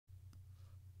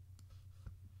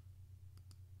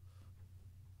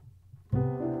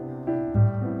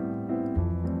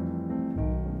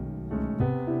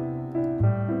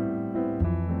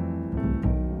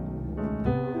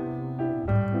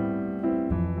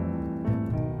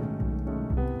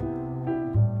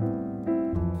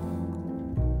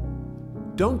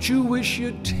Don't you wish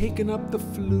you'd taken up the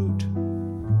flute?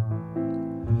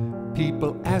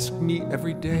 People ask me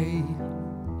every day.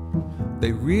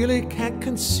 They really can't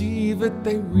conceive it,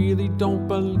 they really don't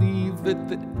believe it,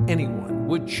 that anyone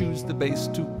would choose the bass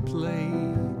to play.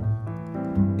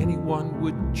 Anyone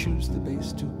would choose the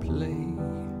bass to play.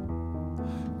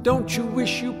 Don't you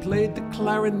wish you played the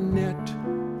clarinet?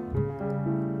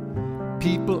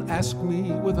 People ask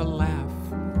me with a laugh.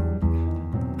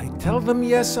 I tell them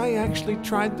yes, I actually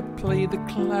tried to play the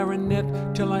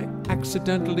clarinet till I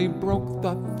accidentally broke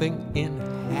the thing in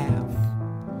half.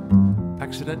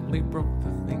 Accidentally broke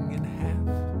the thing in half.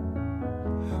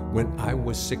 When I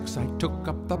was 6, I took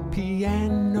up the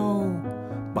piano,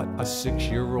 but us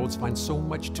 6-year-olds find so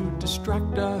much to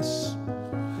distract us.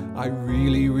 I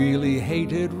really, really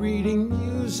hated reading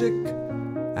music,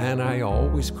 and I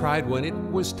always cried when it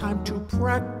was time to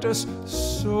practice,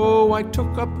 so I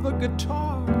took up the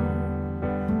guitar.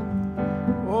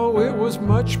 Oh, it was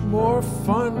much more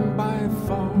fun by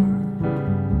far.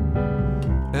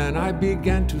 And I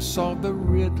began to solve the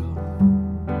riddle.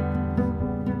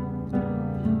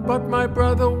 But my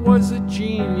brother was a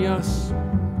genius,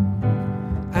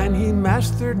 and he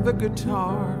mastered the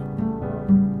guitar.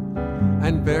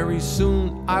 And very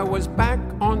soon I was back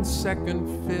on second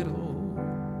fiddle.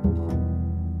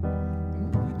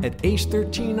 At age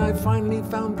 13 I finally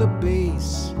found the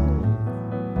bass,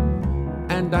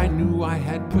 and I knew I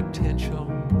had potential.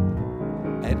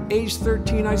 At age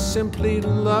 13 I simply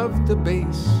loved the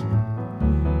bass.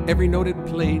 Every note it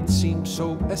played seemed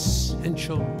so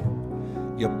essential.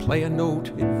 You play a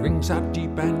note, it rings out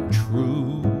deep and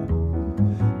true.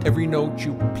 Every note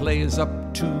you play is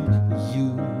up to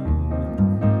you.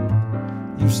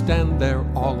 You stand there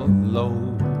all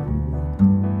alone,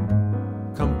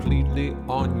 completely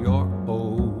on your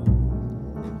own.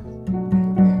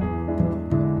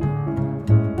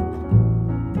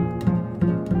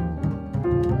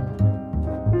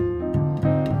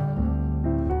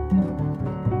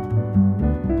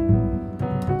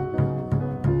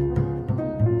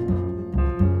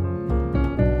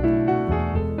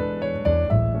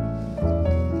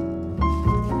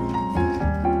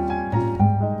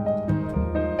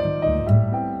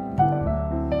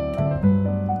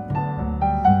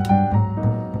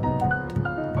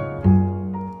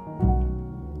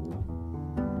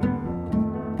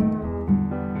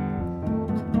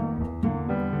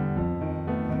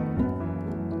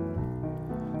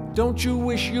 Don't you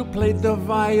wish you played the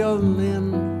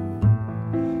violin?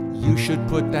 You should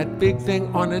put that big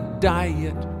thing on a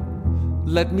diet.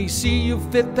 Let me see you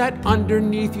fit that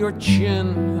underneath your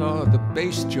chin. Oh, the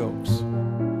bass jokes,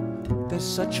 they're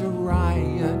such a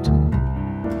riot.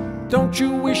 Don't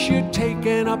you wish you'd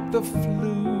taken up the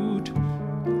flute?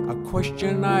 A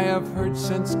question I have heard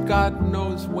since God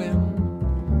knows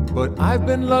when. But I've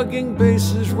been lugging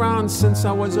basses round since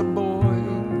I was a boy,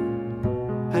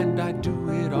 and I do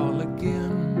it all again.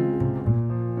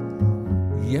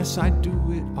 Yes, I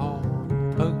do it all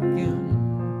again.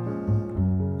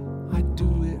 I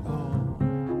do it all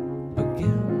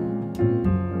again.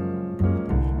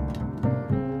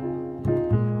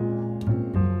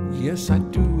 Yes, I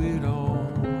do it all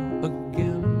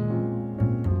again.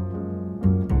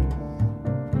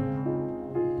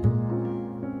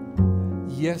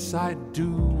 Yes, I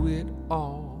do it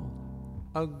all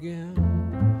again.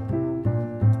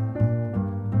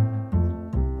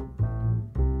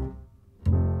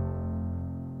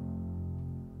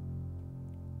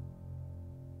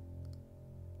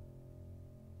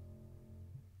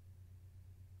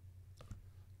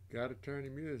 Gotta turn the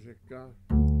music on.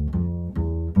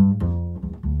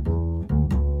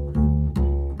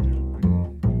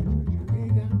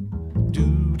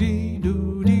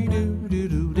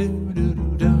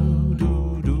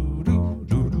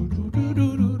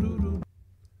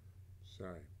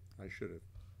 Sorry, I should have.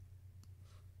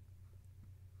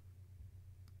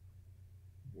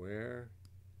 Where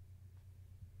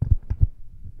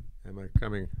am I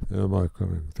coming? Am I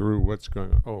coming through? What's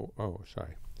going on? Oh,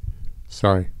 sorry.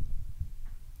 Sorry.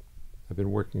 I've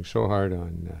been working so hard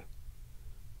on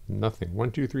nothing.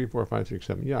 1, 2, 3, 4, 5, 6,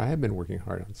 7. Yeah, I have been working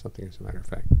hard on something, as a matter of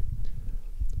fact.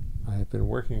 I have been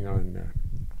working on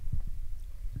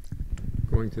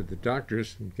going to the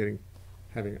doctors and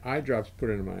having eye drops put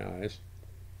into my eyes.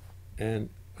 And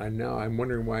I'm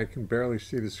wondering why I can barely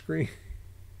see the screen.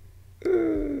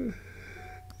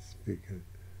 Speaking.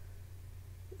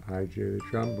 Hi, Jay. The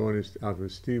trombonist out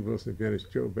with Steve Wilson,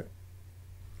 pianist Joe Beck.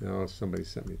 No, somebody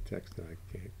sent me a text that I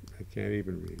can't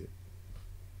even read it.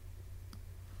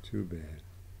 Too bad.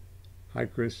 Hi,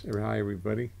 Chris. Hi,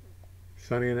 everybody.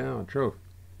 Sonny and Alan. Trove.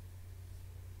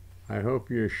 I hope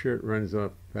your shirt runs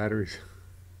off batteries.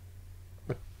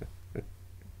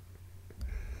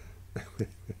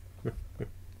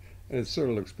 And it sort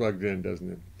of looks plugged in, doesn't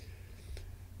it?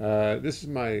 This is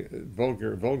my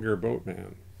vulgar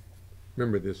boatman.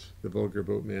 Remember this, the vulgar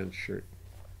boatman shirt.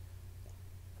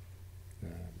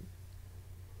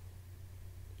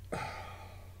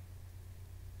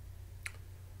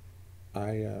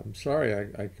 I'm sorry,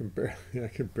 I can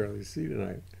barely see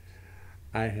tonight.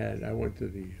 I went to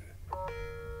the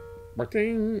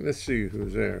let's see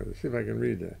who's there. Let's see if I can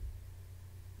read that.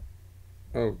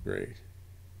 Oh, great.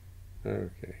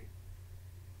 Okay.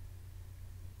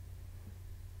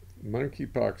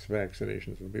 Monkeypox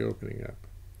vaccinations will be opening up.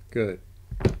 Good.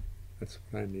 That's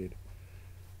what I need.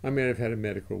 I may have had a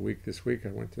medical week this week. I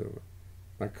went to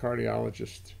my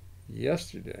cardiologist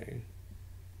yesterday.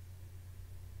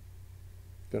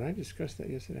 Did I discuss that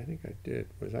yesterday? I think I did.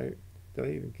 Did I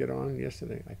even get on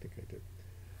yesterday? I think I did.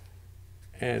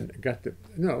 And got the,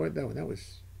 no, that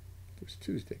was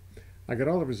Tuesday. I got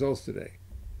all the results today.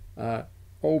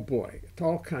 Oh boy,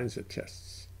 all kinds of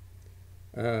tests.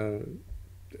 Very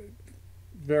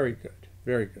good,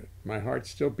 very good. My heart's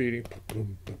still beating.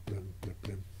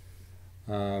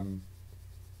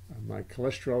 My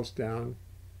cholesterol's down.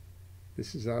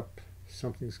 This is up.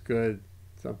 Something's good.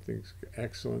 Something's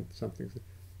excellent.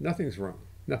 Nothing's wrong.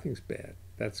 Nothing's bad.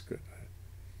 That's good.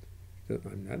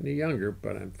 I'm not any younger,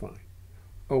 but I'm fine.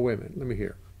 Oh, wait a minute. Let me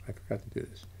hear. I forgot to do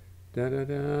this. Da da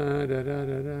da da da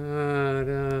da da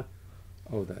da.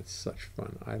 Oh, that's such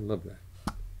fun. I love that.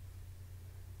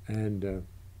 And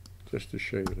just to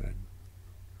show you that.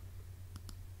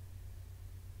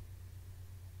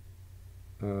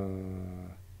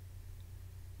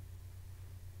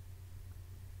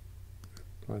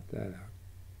 Plot that out.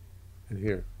 And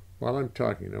here, while I'm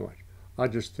talking, now watch. I'll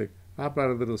just think, how about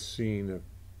a little scene of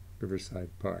Riverside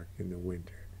Park in the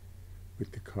winter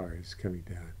with the cars coming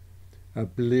down? A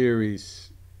bleary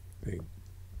thing.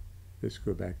 Let's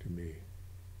go back to me.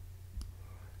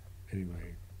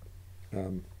 Anyway,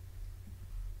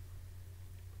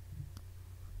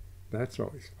 that's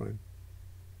always fun.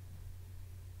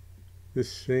 The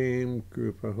same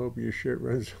group. I hope your shirt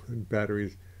runs on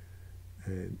batteries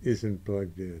and isn't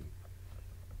plugged in.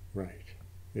 Right.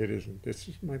 It isn't. This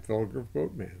is my vulgar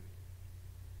boatman.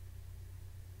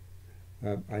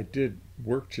 I did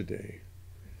work today.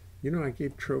 You know, I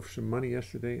gave Trofe some money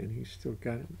yesterday and he still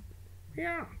got it.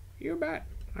 Yeah, you bet.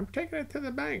 I'm taking it to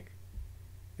the bank.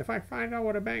 If I find out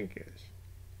what a bank is.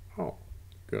 Oh,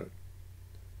 good.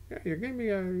 Yeah, you gave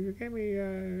me, I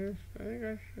think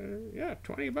that's, yeah,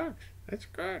 $20. That's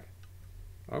good.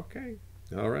 Okay.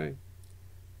 All right.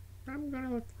 I'm going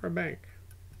to look for a bank.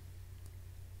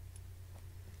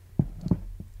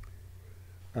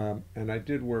 And I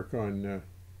did work on,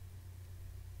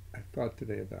 I thought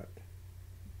today about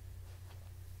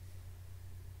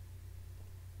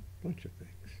a bunch of things.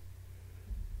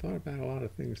 Thought about a lot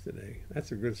of things today.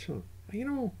 That's a good song. You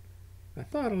know, I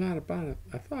thought a lot about it.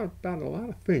 I thought about a lot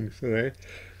of things today.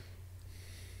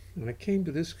 And I came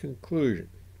to this conclusion.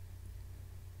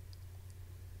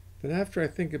 That after I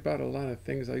think about a lot of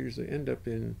things, I usually end up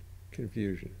in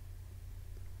confusion.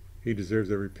 He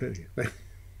deserves every penny.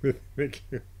 Thank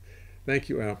you. Thank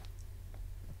you, Al.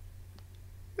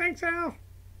 Thanks, Al.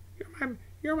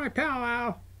 You're my pal,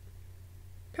 Al.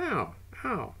 Pal,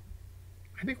 Al.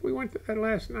 I think we went to that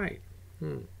last night.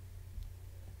 I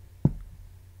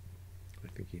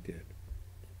think he did.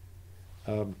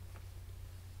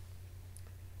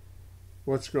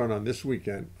 What's going on this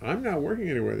weekend? I'm not working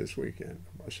anywhere this weekend,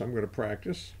 so I'm going to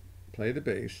practice, play the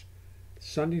bass.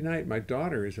 Sunday night, my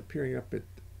daughter is appearing up in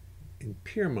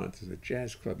Piermont. There's a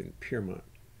jazz club in Piermont,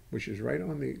 which is right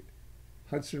on the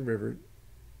Hudson River.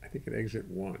 I think at exit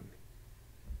 1.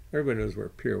 Everybody knows where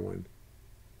Pier 1.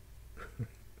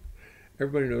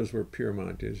 Everybody knows where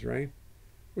Piermont is, right?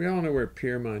 We all know where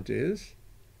Piermont is.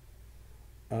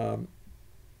 And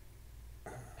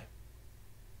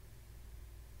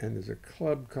there's a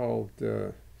club called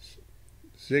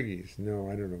Ziggy's.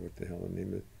 No, I don't know what the hell the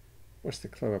name is. What's the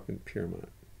club up in Piermont?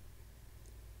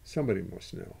 Somebody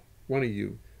must know. One of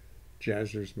you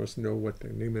jazzers must know what the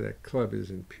name of that club is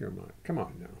in Piermont. Come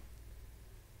on now.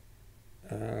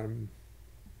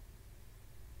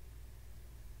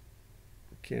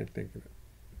 Can't think of it.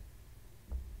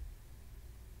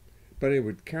 But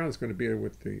anyway, Carolyn's going to be there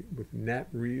with Nat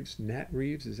Reeves. Nat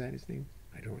Reeves, is that his name?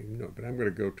 I don't even know, but I'm going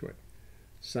to go to it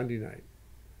Sunday night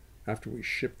after we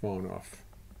ship Vaughn off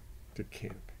to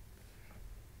camp.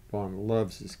 Vaughn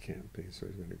loves his camping, so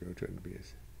he's going to go to it and be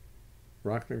his.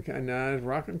 Rockland County. No,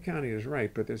 Rockland County is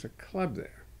right, but there's a club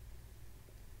there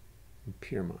in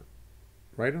Piermont,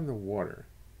 right on the water,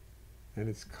 and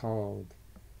it's called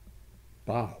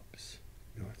Bob's.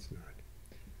 No, it's not.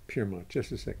 Piermont.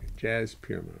 Just a second. Jazz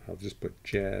Piermont. I'll just put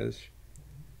jazz.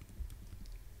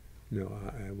 No,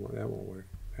 that won't work.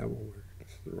 That won't work.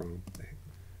 That's the wrong thing.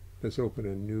 Let's open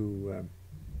a new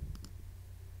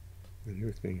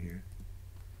thing here,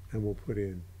 and we'll put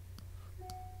in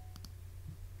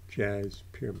Jazz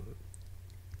Piermont.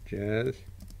 Jazz,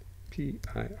 P-I-R-E-M-O-N-T-N-J.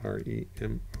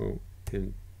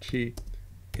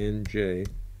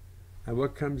 And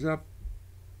what comes up?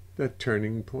 The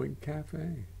Turning Point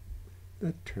Cafe.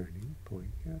 The Turning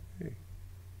Point Cafe.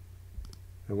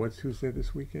 And who's there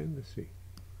this weekend? Let's see.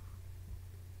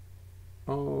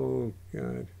 Oh,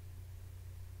 God.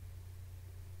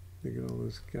 Look at all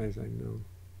those guys I know.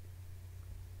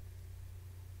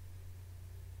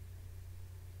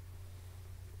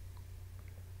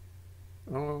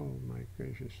 Oh, my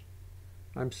gracious.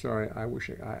 I'm sorry. I wish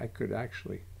I could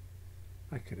actually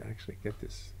get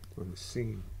this on the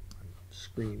scene, on the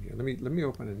screen here. Let me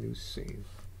open a new scene.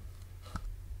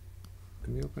 Let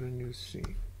me open a new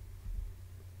scene.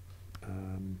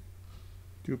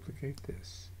 Duplicate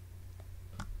this.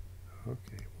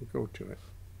 Okay, we'll go to it.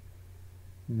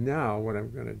 Now what I'm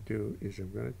going to do is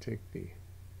I'm going to take the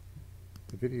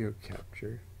video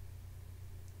capture.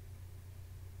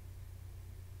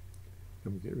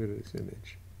 I'm going to get rid of this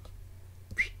image.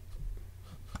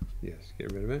 Yes,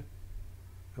 get rid of it.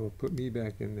 I will put me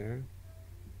back in there.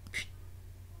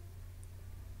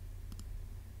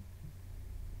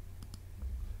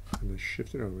 I'm going to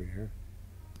shift it over here.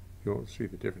 You won't see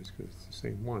the difference because it's the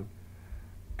same one.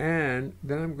 And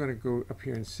then I'm going to go up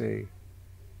here and say,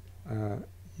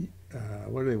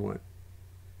 what do they want?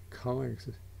 Color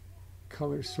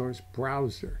source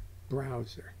browser.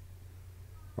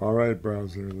 All right,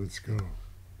 browser, let's go.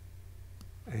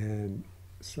 And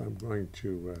so I'm going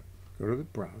to go to the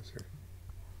browser.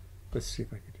 Let's see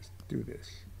if I can just do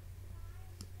this.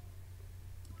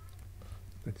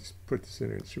 Let's just put this in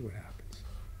there and see what happens.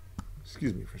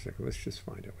 Excuse me for a second. Let's just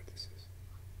find out what this is.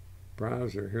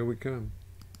 Browser, here we come.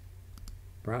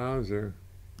 Browser.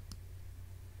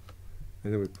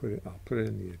 And then I'll put it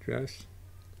in the address.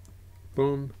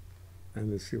 Boom.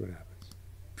 And let's see what happens.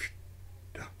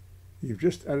 You've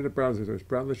just added a browser source.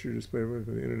 Browse your display from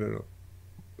the internet.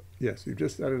 Yes, you've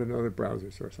just added another browser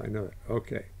source. I know that.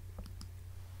 Okay.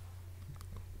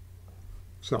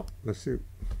 So, let's see.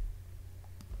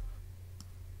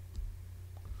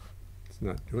 It's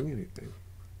not doing anything.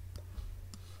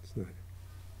 It's not.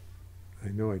 I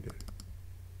know I did it.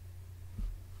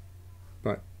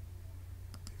 But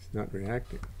it's not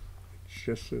reacting. It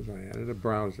just says I added a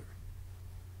browser.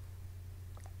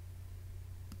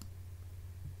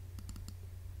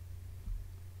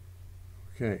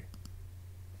 Okay.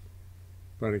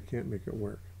 But I can't make it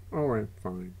work. All right,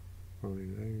 fine.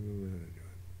 Fine. I don't know how to do it.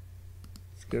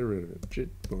 Let's get rid of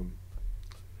it. Boom.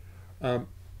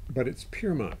 But it's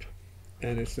Piermont,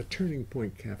 and it's the Turning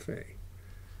Point Cafe.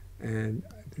 And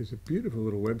there's a beautiful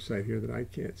little website here that I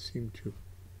can't seem to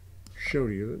show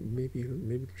to you. Maybe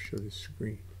it'll show the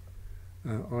screen.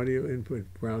 Audio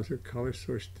input, browser, color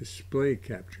source, display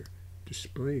capture.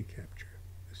 Display capture.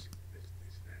 Let's see what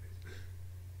this that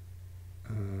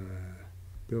is.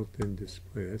 Built-in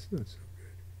display. That's not so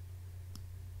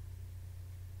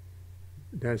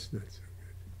good. That's not so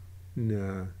good.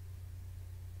 Nah.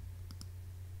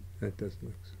 That doesn't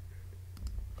look so good.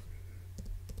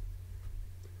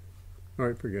 All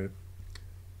right, forget it.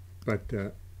 But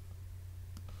the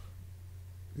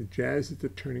Jazz at the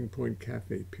Turning Point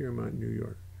Cafe, Piermont, New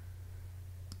York.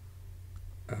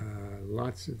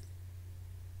 Lots of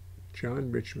John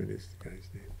Richmond is the guy's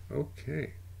name.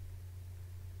 Okay.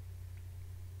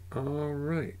 All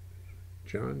right.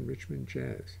 John Richmond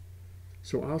Jazz.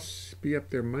 So I'll be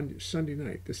up there Sunday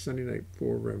night, this Sunday night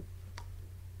for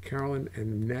Carolyn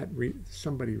and Nat Reeves,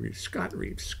 Scott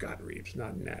Reeves,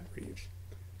 not Nat Reeves.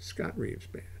 Scott Reeves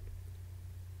Band.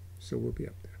 So we'll be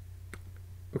up there.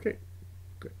 Okay,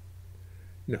 good.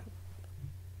 Now,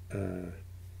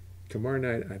 tomorrow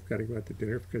night I've got to go out to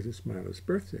dinner because it's Milo's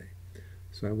birthday.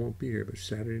 So I won't be here, but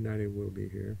Saturday night I will be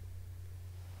here.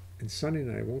 And Sunday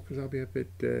night I won't because I'll be up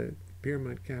at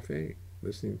Piermont Cafe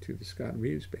listening to the Scott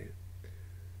Reeves Band.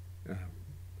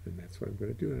 And that's what I'm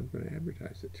going to do, and I'm going to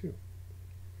advertise it too.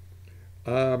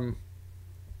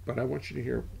 But I want you to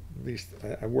hear, at least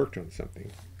I worked on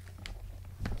something.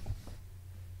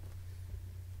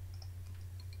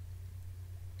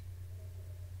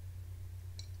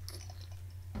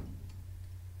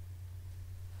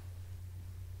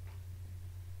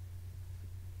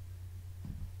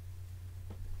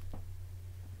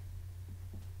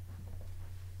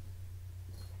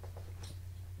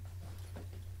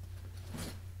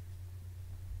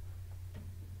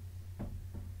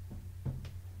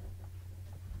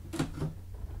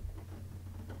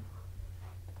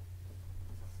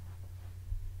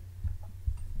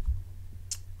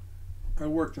 I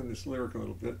worked on this lyric a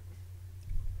little bit,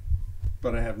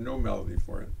 but I have no melody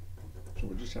for it. So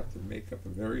we'll just have to make up a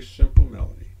very simple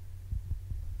melody.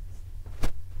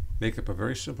 Make up a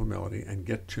very simple melody and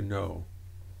get to know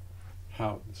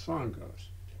how the song goes.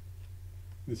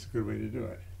 This is a good way to do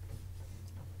it.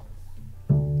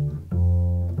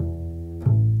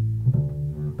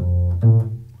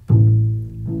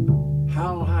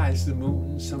 How high is the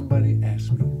moon? Somebody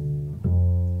asked me.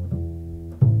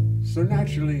 So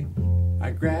naturally, I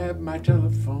grabbed my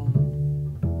telephone.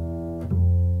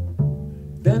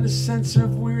 Then a sense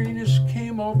of weariness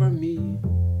came over me,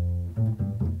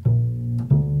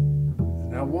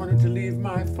 and I wanted to leave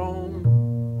my phone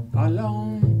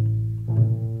alone.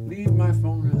 Leave my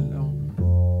phone alone.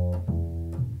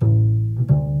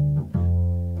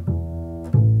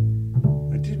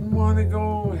 I didn't want to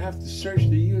go and have to search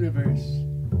the universe.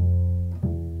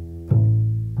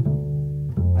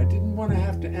 I didn't want to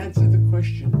have to answer the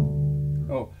question.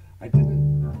 Oh, I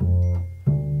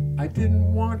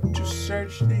didn't want to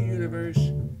search the universe.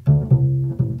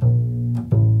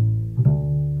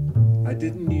 I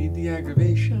didn't need the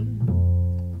aggravation.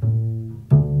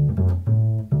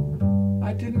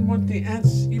 I didn't want the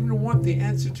answer, even want the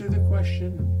answer to the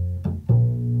question.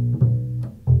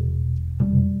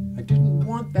 I didn't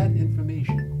want that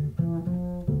information.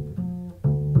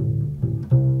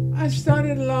 I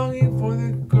started longing for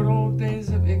the good old days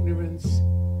of ignorance.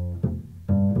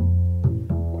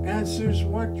 Answers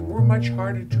were much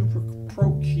harder to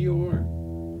procure.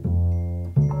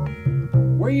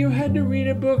 Where you had to read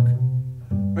a book,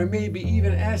 or maybe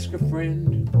even ask a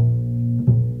friend.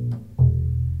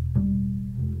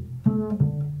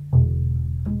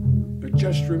 Or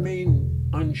just remain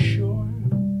unsure.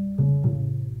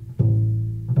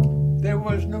 There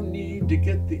was no need to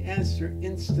get the answer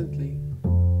instantly.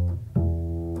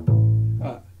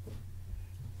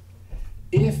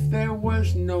 If there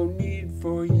was no need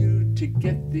for you to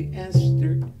get the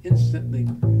answer instantly,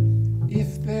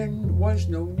 if there was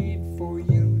no need for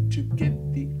you to get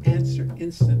the answer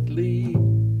instantly,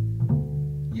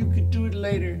 you could do it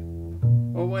later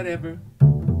or whatever.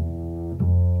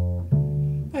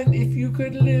 And if you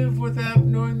could live without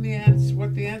knowing the answer,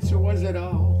 what the answer was at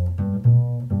all,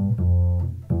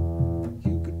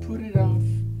 you could put it off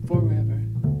forever.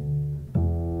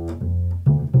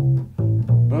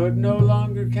 But no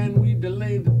longer can we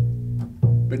delay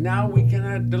but now we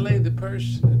cannot delay the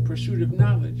pursuit of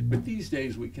knowledge. But these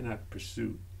days we cannot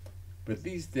pursue. But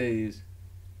these days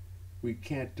we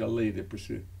can't delay the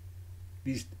pursuit.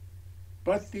 These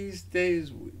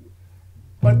days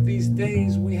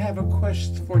we have a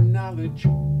quest for knowledge.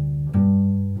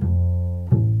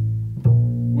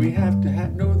 We have to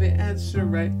know the answer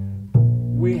right.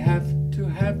 We have to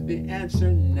have the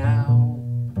answer now.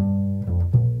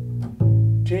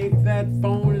 Take that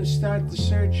phone and start the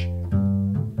search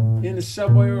in a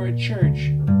subway or a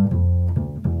church.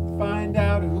 Find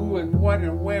out who and what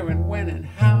and where and when and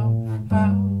how.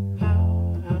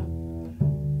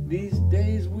 These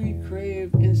days we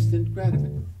crave instant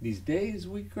gratification. These days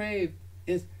we crave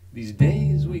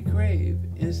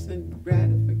instant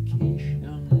gratification.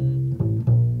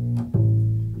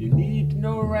 You need to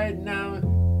know right now.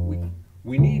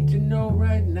 We need to know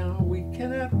right now. We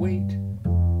cannot wait.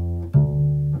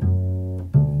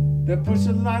 That puts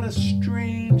a lot of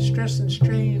stress and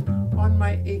strain on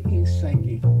my aching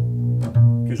psyche.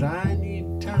 'Cause I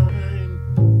need time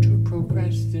to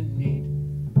procrastinate.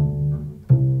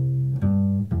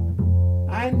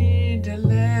 I need to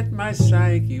let my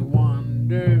psyche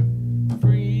wander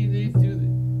freely through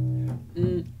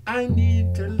I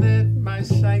need to let my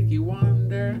psyche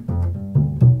wander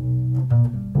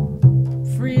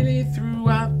freely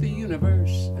throughout the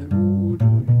universe.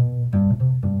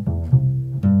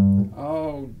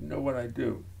 What I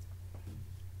do.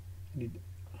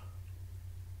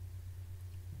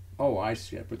 Oh, I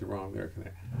see. I put the wrong lyric in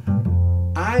there.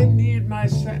 I need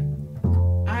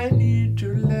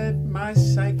to let my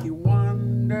psyche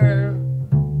wander.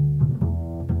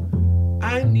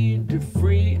 I need to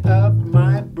free up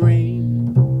my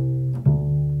brain.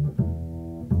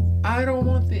 I don't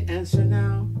want the answer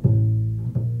now.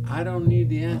 I don't need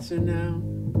the answer now.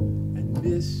 And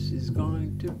this is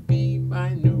going to be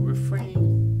my new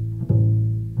refrain.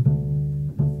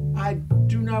 I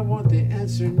do not want the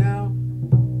answer now.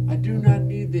 I do not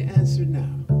need the answer now.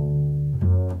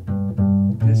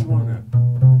 Just want to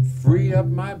free up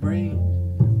my brain.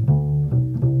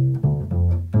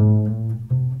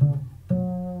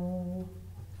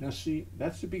 Now see,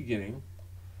 that's the beginning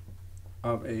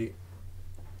of a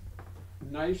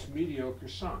nice, mediocre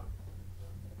song.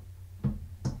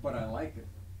 But I like it.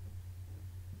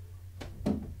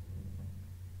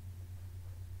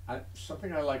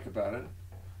 something I like about it,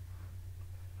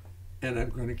 and I'm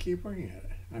going to keep working at it.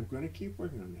 I'm going to keep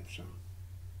working on that song.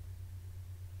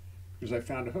 Because I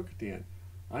found a hook at the end.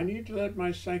 I need to let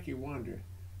my psyche wander.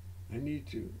 I need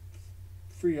to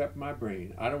free up my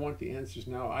brain. I don't want the answers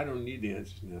now. I don't need the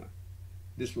answers now.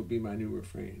 This will be my new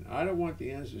refrain. I don't want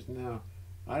the answers now.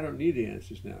 I don't need the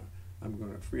answers now. I'm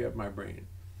going to free up my brain.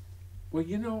 Well,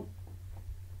 you know,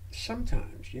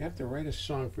 sometimes you have to write a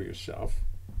song for yourself.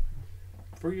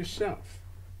 For yourself.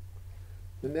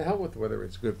 Then the hell with whether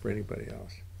it's good for anybody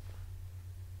else.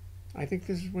 I think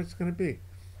this is what it's going to be.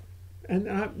 And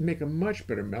I make a much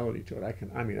better melody to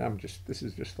it. This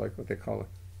is just like what they call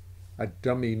a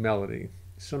dummy melody.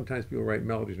 Sometimes people write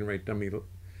melodies and write dummy.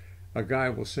 A guy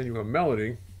will send you a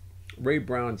melody. Ray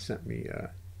Brown sent me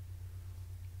a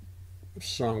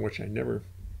song which I never,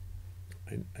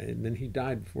 and then he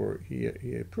died before he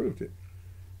approved it.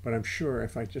 But I'm sure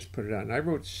if I just put it out, and I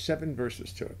wrote 7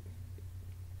 verses to it,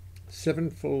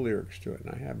 7 full lyrics to it, and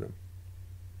I have them.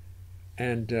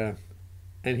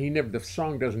 And he never, the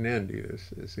song doesn't end either,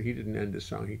 so he didn't end the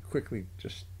song. He quickly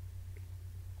just,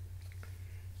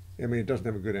 it doesn't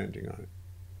have a good ending on it.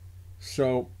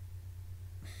 So,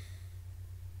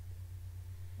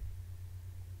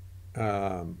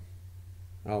 I'll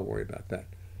worry about that.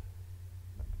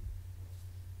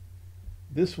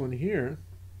 This one here,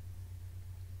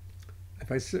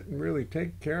 if I sit and really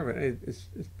take care of it,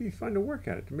 it'd be fun to work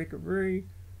at it, to make a very,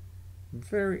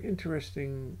 very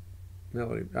interesting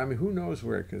melody. I mean, who knows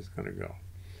where it's going to go.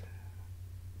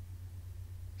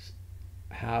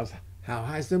 How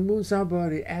high's the moon?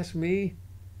 Somebody asked me.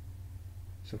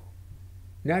 So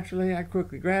naturally, I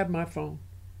quickly grabbed my phone.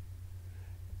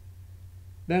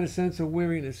 Then a sense of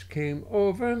weariness came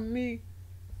over me.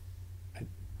 I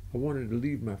wanted to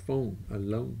leave my phone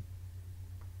alone.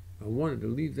 I wanted to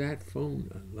leave that phone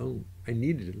alone. I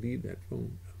needed to leave that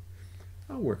phone.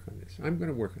 I'll work on this. I'm going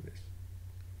to work on this.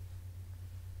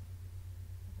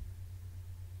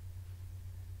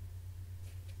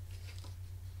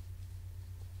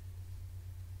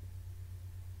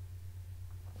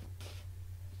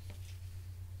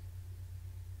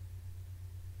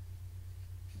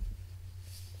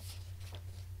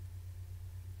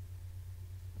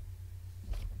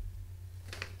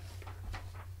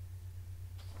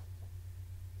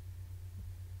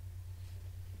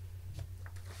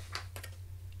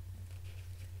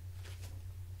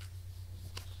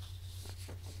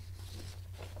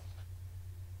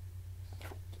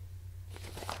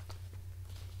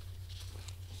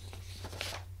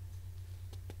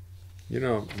 You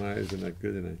know, my eyes are not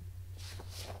good tonight.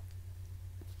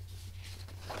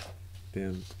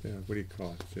 Damn, what do you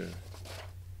call it?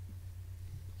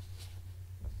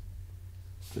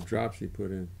 The drops he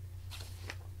put in.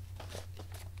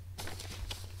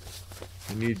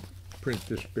 I need print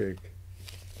this big.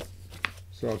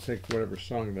 So I'll take whatever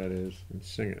song that is and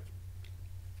sing it.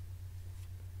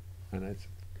 And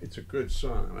it's a good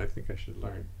song, and I think I should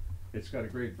learn. It's got a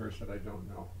great verse that I don't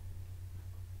know.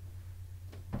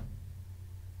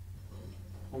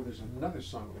 Oh, there's another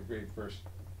song with a great verse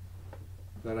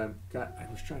that I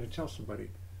was trying to tell somebody.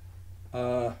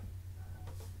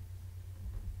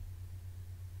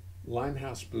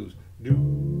 Limehouse Blues.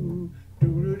 Do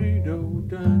do do do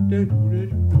da da do do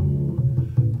do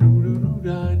do do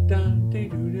da da do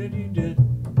do do da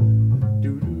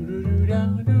do do do da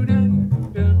do da do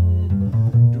da do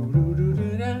do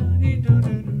do da do do do da do do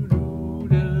do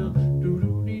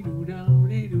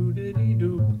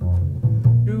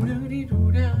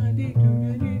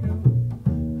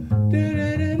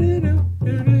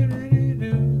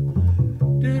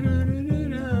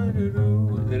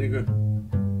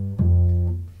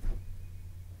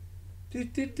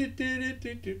da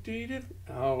do do do.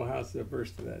 Oh, how's the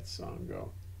verse to that song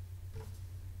go?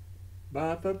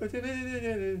 I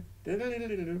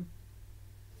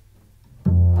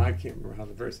can't remember how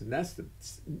the verse, and that's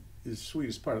the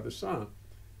sweetest part of the song,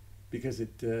 because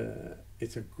it's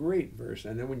a great verse,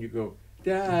 and then when you go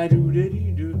da do da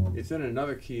dee do, it's in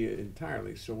another key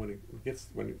entirely. So when it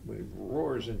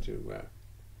roars into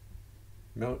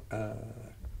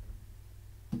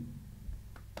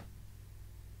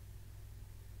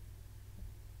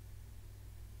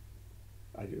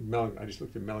I just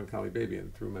looked at Melancholy Baby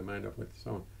and threw my mind up with the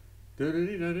song.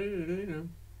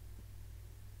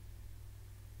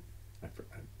 I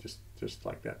just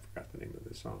like that, forgot the name of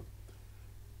the song.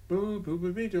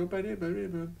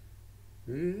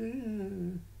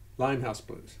 Limehouse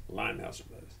Blues. Limehouse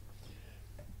Blues.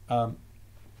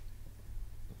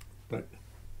 But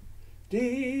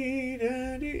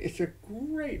it's a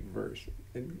great verse,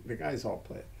 and the guys all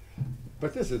play it.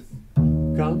 But this is,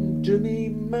 come to me,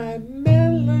 my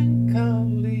melancholy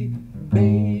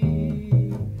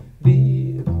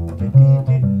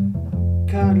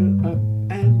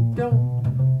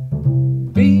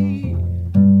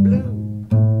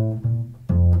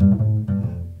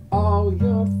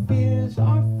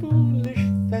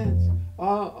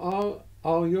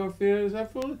are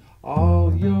foolish.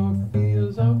 All your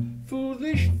fears are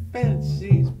foolish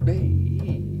fancies,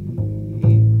 baby.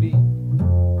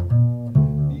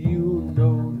 You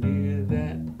know, dear,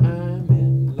 that I'm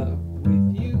in love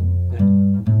with you.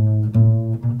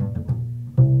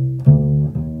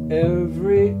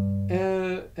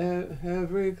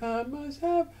 Every cloud must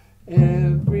have,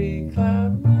 every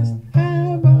cloud must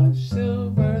have a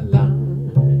silver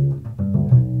lining.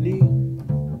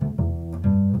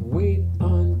 Wait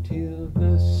until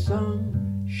the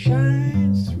sun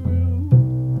shines through.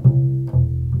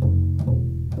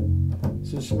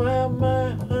 So smile,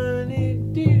 my honey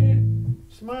dear,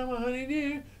 smile, my honey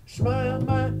dear, smile,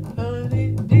 my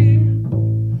honey dear,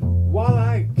 while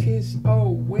I kiss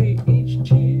away each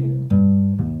tear,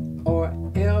 or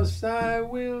else I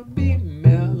will be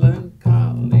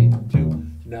melancholy too.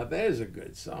 Now there's a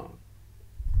good song.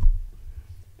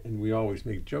 And we always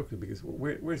make jokes because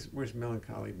where's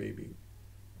Melancholy Baby?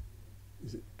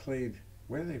 Is it played?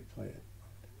 Where do they play it?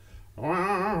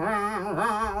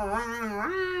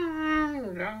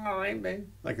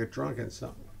 Like a drunken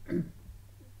song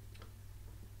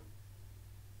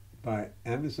by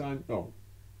Amazon. Oh,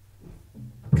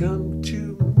 come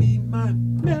to me, my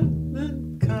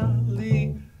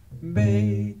melancholy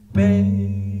baby,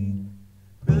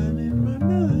 come in my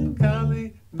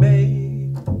melancholy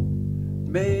baby,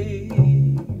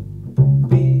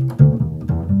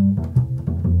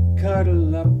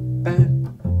 cuddle up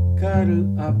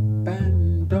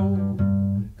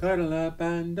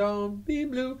and don't be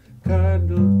blue,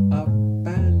 cuddle up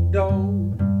and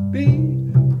don't be blue.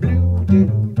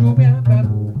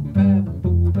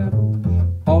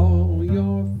 All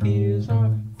your fears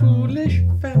are foolish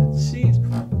fancies,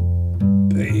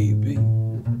 baby.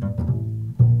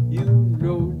 You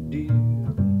know,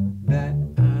 dear, that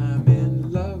I'm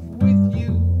in love with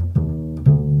you.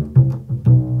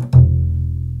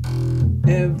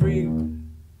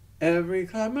 Every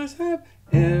cloud must have,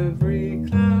 every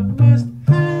cloud must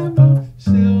have a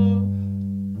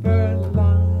silver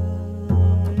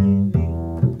lining.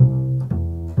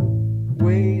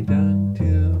 Wait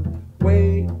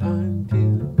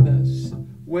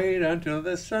until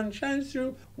the sun shines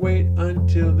through. Wait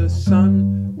until the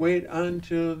sun, wait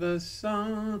until the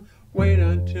sun, wait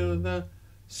until the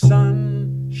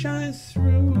sun shines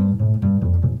through.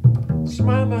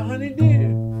 Smile, my honey dear,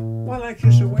 while I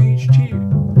kiss away each tear,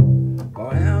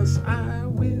 or else I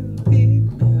will be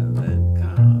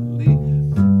melancholy,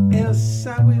 else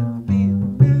I will be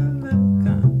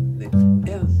melancholy,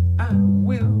 else I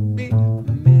will be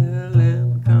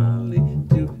melancholy.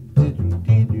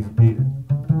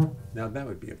 Now that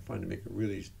would be fun to make a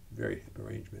really very hip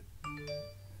arrangement.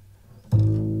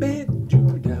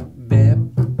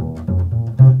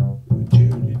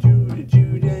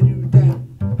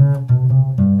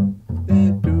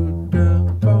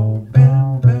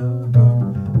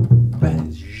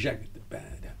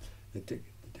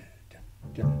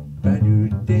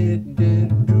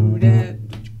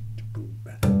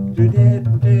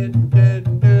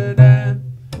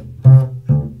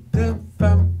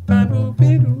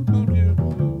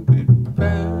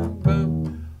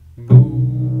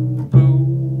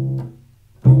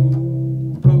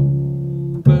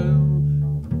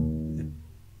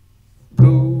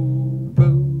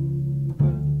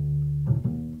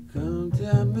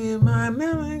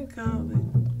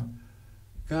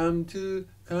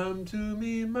 Come to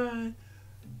me, my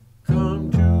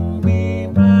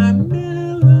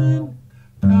melancholy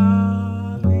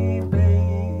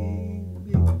baby.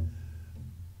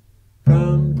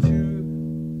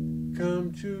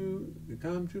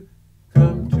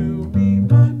 Come to me,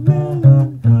 my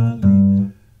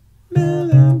melancholy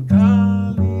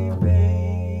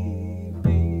baby.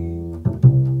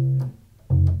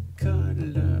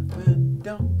 Cuddle up and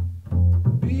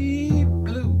don't be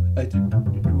blue.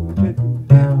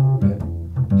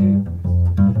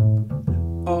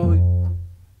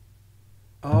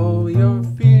 All your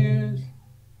fears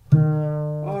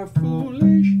are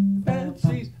foolish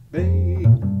fancies, baby.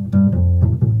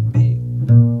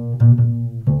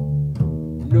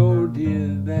 Know,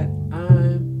 dear, that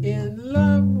I'm in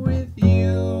love with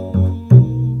you.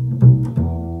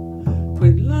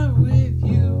 In love with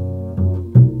you.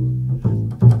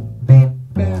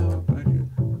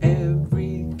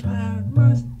 Every cloud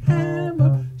must have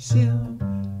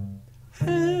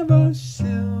a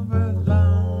silver lining.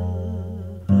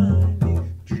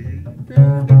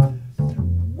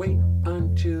 Wait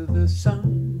until the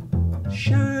sun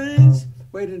shines.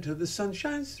 Wait until the sun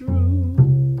shines through.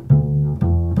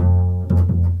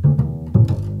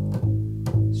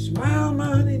 Smile, my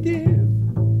honey dear,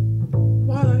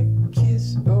 while I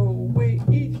kiss away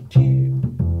each tear,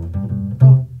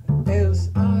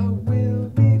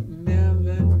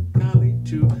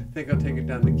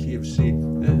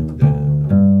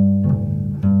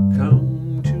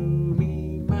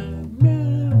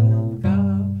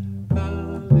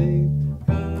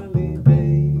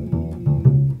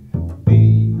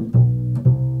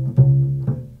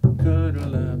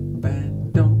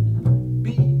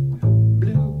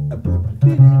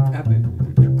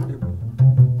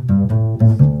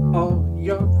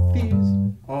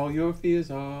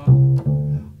 fears are,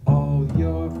 all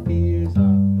your fears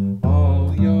are,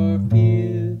 all your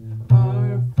fears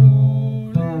are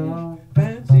foolish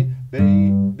fancy,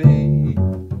 baby.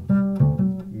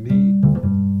 Me,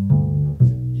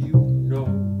 dear,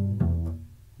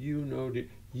 dear,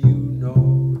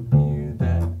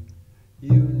 that,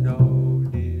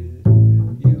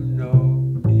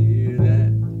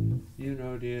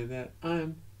 dear, that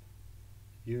I'm,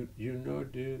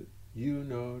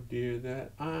 dear,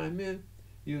 that I'm in,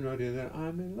 dear, that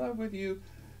I'm in love with you,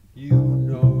 dear, that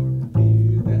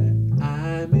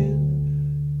I'm in,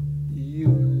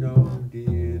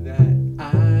 dear, that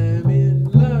I'm in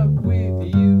love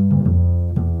with you.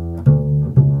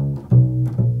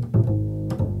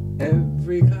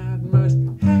 Every cloud must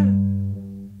have,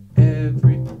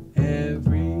 every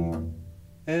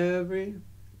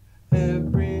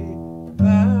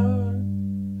cloud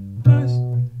must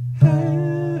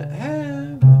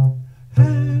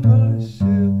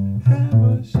have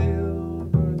a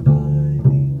silver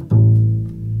lining.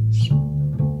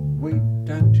 Wait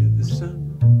until the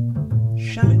sun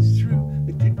shines through.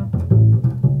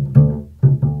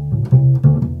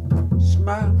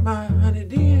 Smile, my honey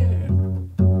dear,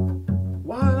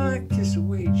 while I kiss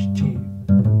away each tear,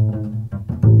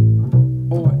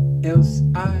 or else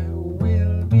I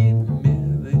will be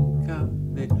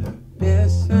melancholy.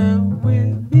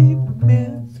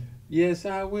 Yes,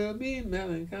 I will be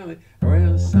melancholy, or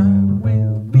else I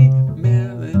will be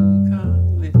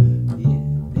melancholy.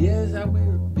 Yes, I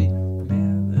will be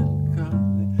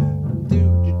melancholy.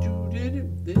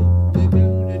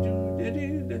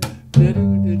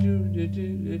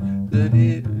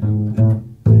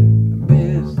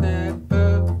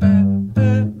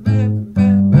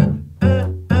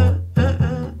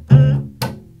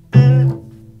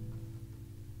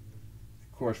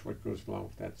 Of course, what goes along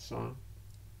with that song?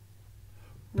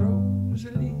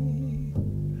 Rosalie,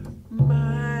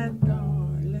 my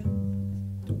darling.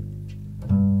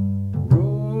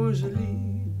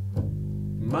 Rosalie,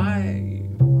 my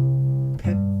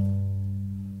pet.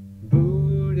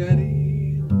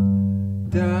 Boo-da-dee,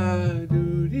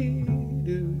 da-doo-dee,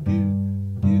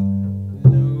 doo-doo-doo.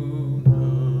 No,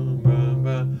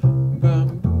 ba-ba-boo,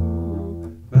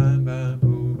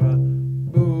 ba-ba-boo-ba,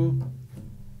 boo,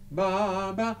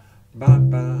 ba-ba,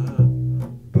 ba-ba.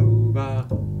 Boo-ba,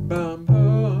 ba-ba,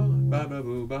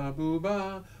 ba-ba-boo-ba,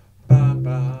 boo-ba,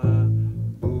 ba-ba,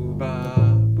 boo-ba,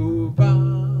 boo-ba,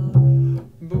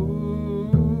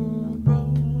 boo-ba,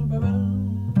 ba-ba,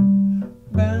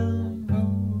 bam,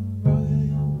 boo-ba,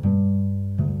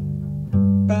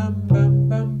 bam, bam,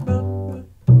 bam, bam,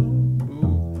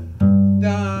 boo,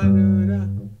 da-da-da,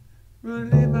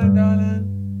 really, my darling,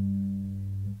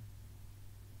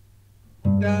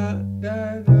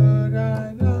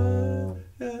 da-da-da-da-da.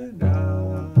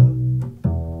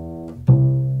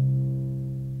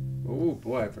 Oh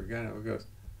boy, I forgot how it goes.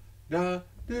 Da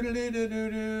doo doo doo doo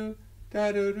doo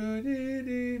da doo doo dee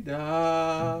dee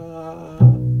da.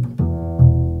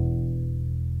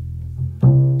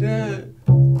 Da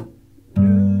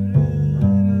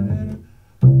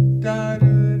da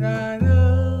da da da.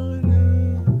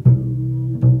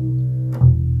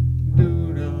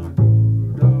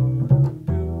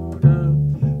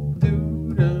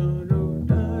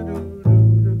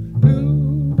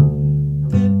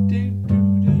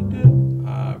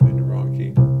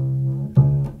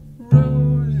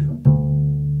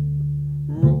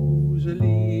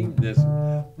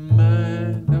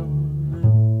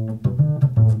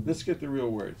 Let's get the real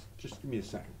words. Just give me a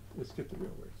second. Let's get the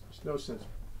real words. There's no sense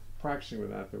practicing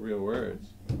without the real words.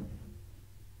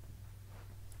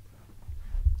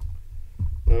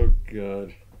 Oh,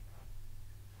 God.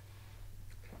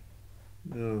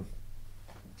 No.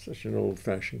 Such an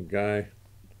old-fashioned guy.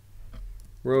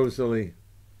 Rosalie.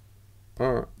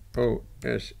 R-O-S-A-L-I-E.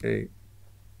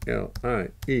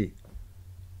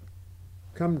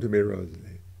 Come to me,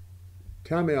 Rosalie.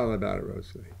 Tell me all about it,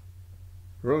 Rosalie.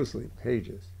 Rosalie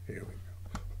Pages. Here we go.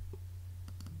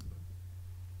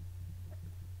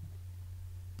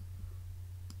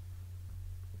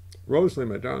 Rosalie,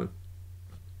 my darling.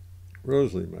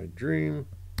 Rosalie, my dream.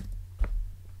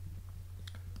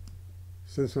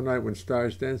 Since the night when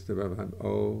stars danced above, I'm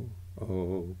oh,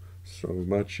 so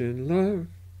much in love.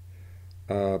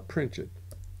 Print it.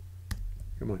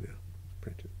 Come on now.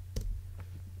 Print it.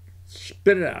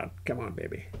 Spit it out. Come on,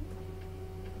 baby.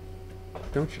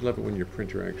 Don't you love it when your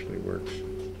printer actually works?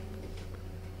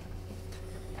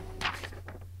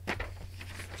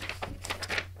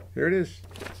 Here it is.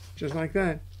 Just like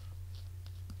that.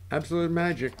 Absolute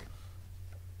magic.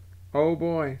 Oh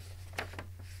boy.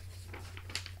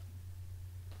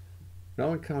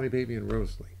 Melancholy Baby and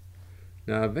Rosalie.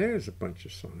 Now there's a bunch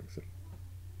of songs.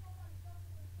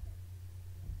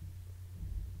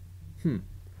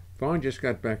 Vaughn just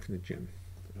got back from the gym.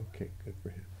 Okay, good for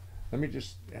him. Let me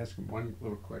just ask him one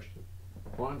little question.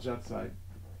 Vaughn's outside.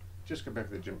 Just got back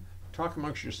to the gym. Talk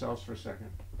amongst yourselves for a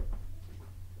second.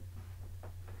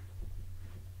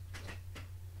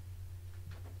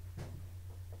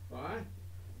 Vaughn?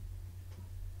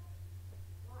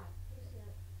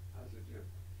 How's the gym?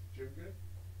 Gym good?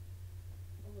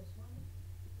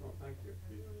 Oh, thank you.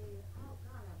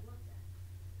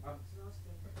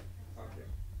 Okay.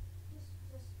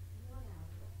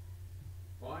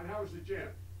 Vaughn, how was the gym?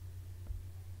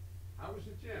 How was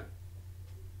the gym?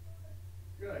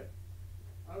 Good.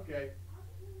 Okay.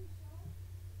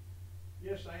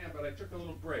 Yes, I am, but I took a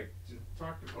little break to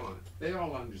talk to Vaughn. They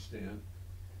all understand.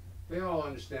 They all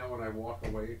understand when I walk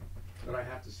away that I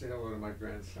have to say hello to my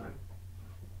grandson,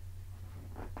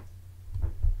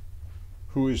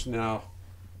 who is now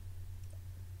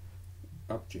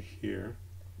up to here,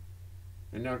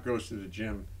 and now goes to the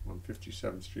gym on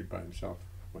 57th Street by himself,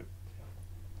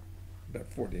 about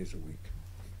 4 days a week.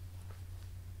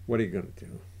 What are you going to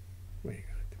do? What are you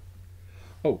going to do?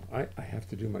 Oh, I have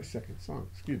to do my second song.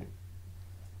 Excuse me.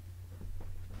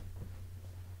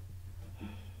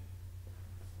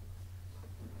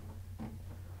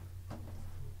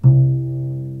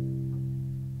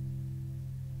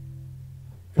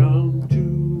 Come to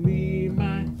me,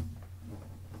 my.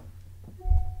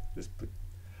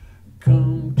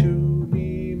 Come to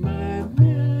me, my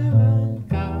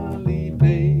melancholy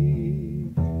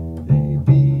baby.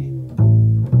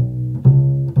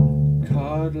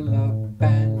 Cuddle up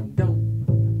and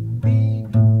don't be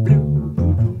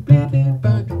blue.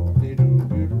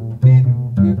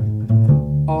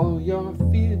 All your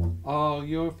fears, all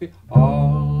your fears,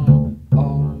 all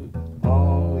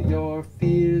your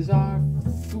fears are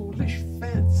foolish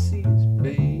fancies,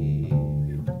 baby.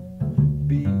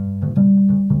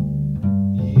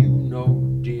 You know,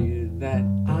 dear, that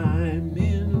I'm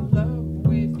in love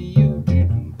with you.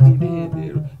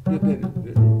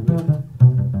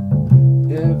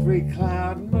 Every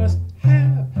cloud must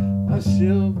have a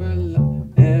silver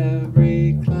line.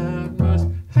 Every cloud must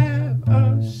have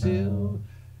a silver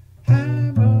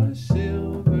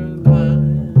lining.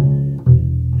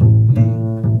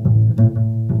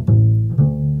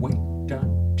 Wait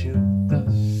until the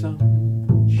sun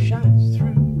shines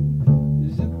through.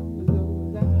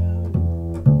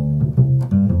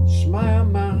 Smile,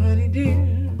 my honey dear,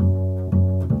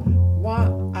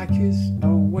 while I kiss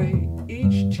away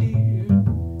each tear.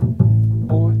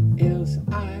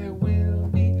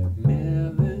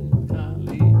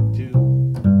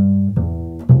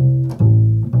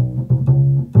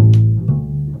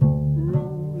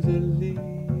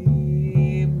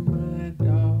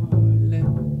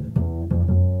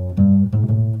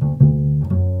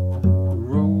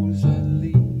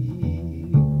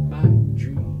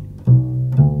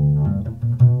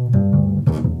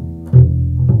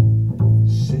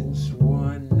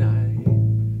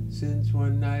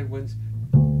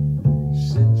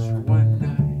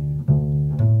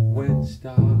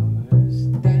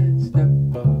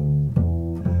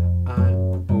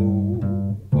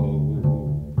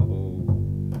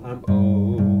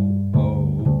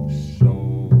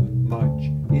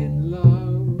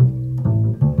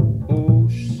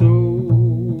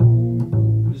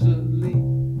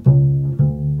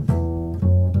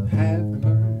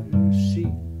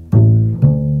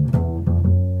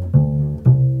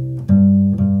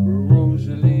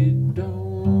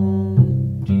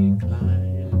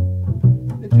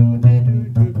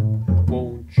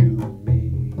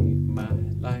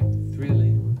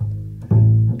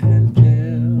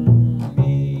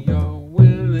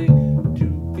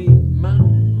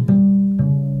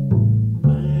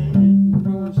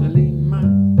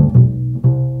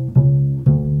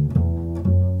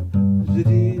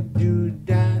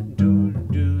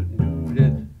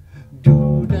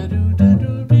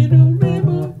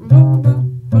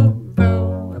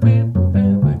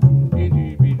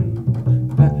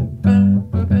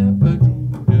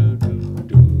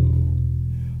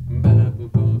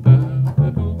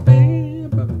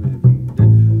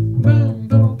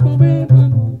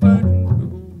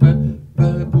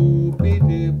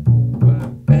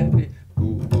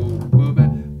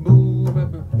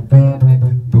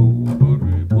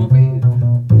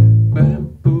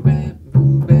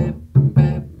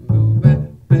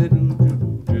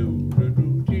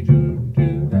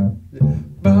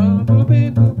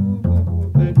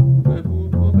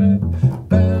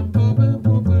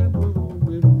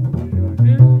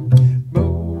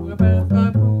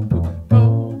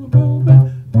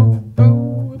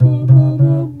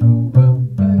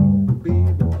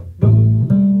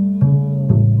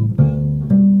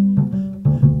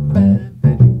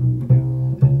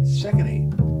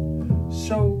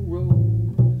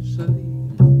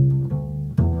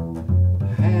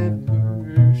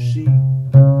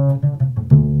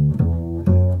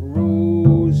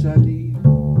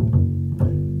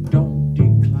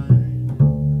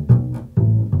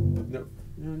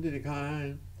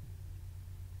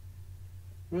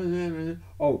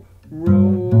 Oh,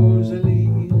 Rosalie,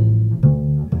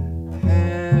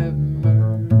 have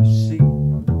mercy.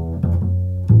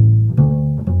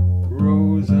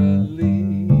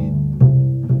 Rosalie,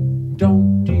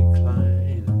 don't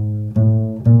decline.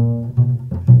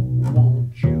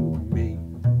 Won't you make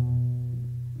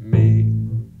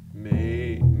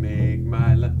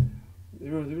my life?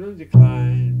 Rosalie, don't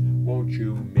decline. Won't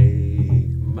you make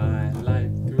my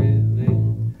life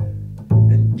thrilling?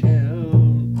 And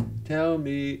tell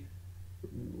me,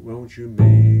 won't you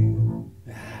make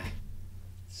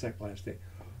second last day?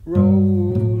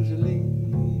 Rosalie,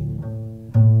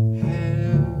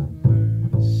 have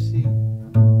mercy.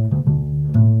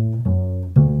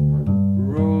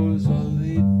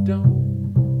 Rosalie,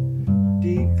 don't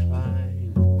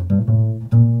decline.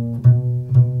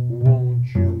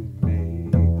 Won't you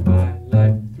make my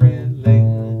life thrilling?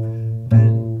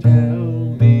 And tell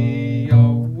me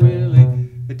you're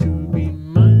willing to be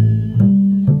mine.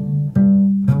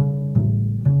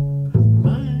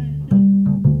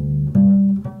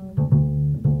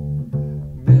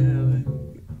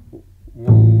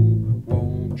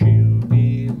 Won't you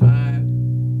be my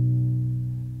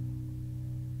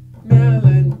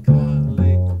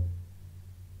melancholy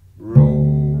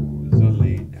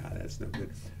Rosalie? Nah, that's no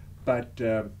good. But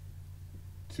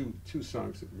two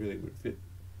songs that really would fit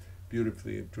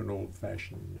beautifully into an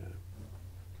old-fashioned,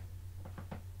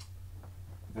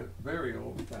 very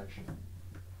old-fashioned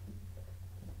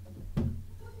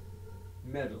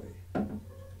medley.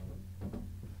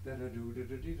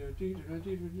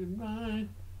 Mine,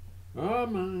 oh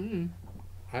mine.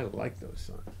 I like those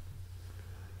songs.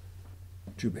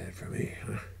 Too bad for me.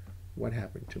 Huh? What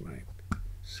happened to my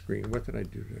screen? What did I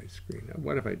do to my screen?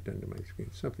 What have I done to my screen?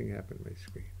 Something happened to my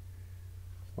screen.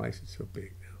 Why is it so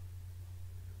big now?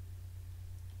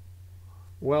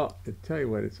 Well, I tell you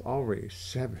what, it's already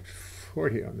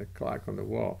 7:40 on the clock on the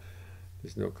wall.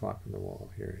 There's no clock on the wall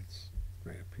here. It's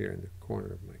right up here in the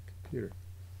corner of my computer.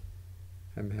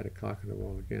 Haven't had a clock on the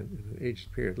wall again in an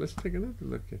aged period. Let's take another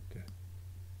look at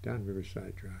down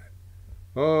Riverside Drive.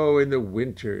 Oh, in the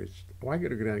winters. Oh, I got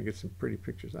to go down and get some pretty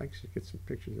pictures. I should get some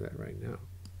pictures of that right now.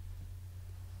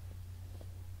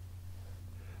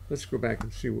 Let's go back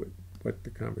and see what the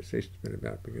conversation's been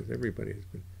about, because everybody has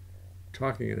been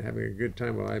talking and having a good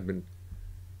time while I've been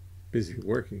busy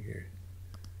working here.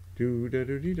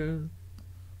 Do-da-do-dee-da.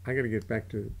 I got to get back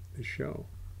to the show.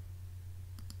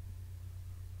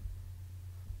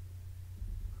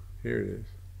 Here it is.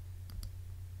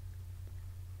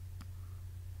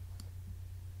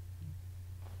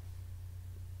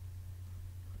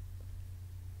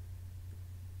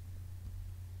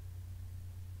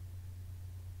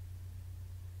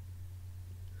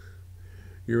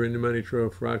 You're in the money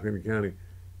trove for Rockland County.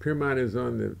 Piermont is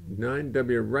on the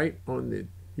 9W, right on the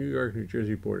New York-New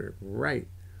Jersey border. Right.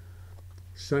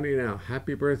 Sunny now.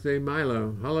 Happy birthday,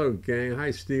 Milo. Hello, gang. Hi,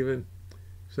 Stephen.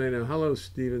 Sunny now. Hello,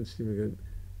 Stephen. Stephen, good.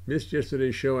 Missed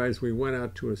yesterday's show as we went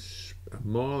out to a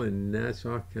mall in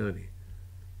Nassau County.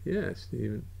 Yeah,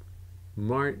 Stephen.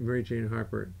 Mary Jane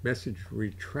Harper. Message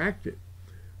retracted.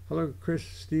 Hello, Chris,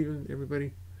 Stephen,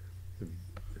 everybody. A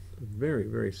very,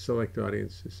 very select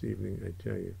audience this evening, I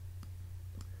tell you.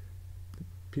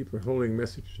 People are holding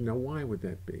messages. Now, why would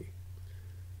that be?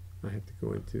 I'll have to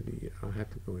go into the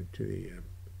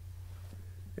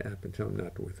app and tell them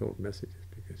not to withhold messages,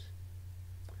 because...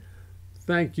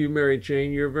 Thank you, Mary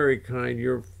Jane. You're very kind.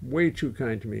 You're way too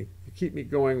kind to me. You keep me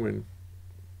going when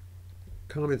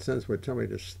common sense would tell me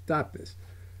to stop this.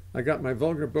 I got my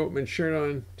Vulgar Boatman shirt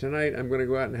on tonight. I'm going to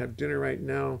go out and have dinner right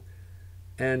now.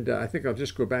 And I think I'll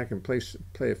just go back and play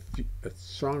a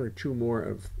song or two more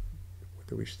of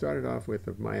that we started off with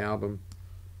of my album.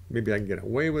 Maybe I can get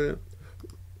away with it.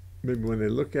 Maybe when they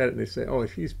look at it and they say, oh,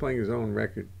 if he's playing his own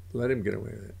record, let him get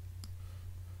away with it.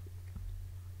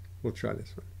 We'll try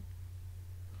this one.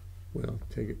 We'll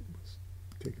take it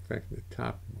back to the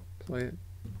top and we'll play it.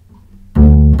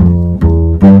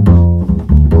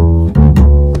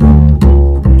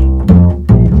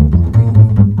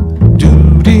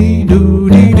 Doody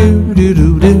doody doo doo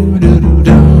doo doo doo doo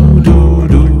doo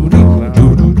doo doo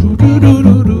doo doo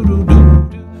doo doo.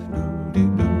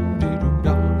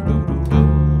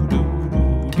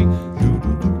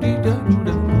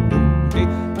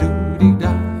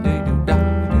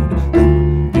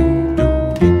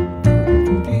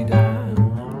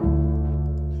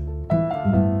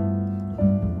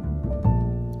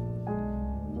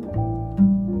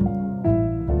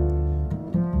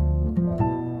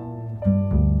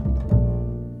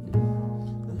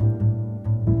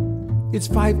 It's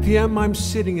 5 p.m. I'm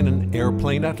sitting in an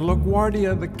airplane at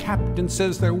LaGuardia. The captain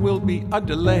says there will be a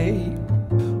delay.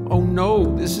 Oh Oh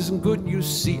no, this isn't good, you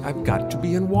see. I've got to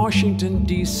be in Washington,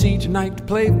 D.C. tonight to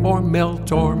play for Mel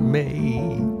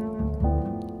Torme.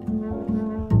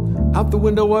 Out the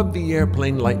window of the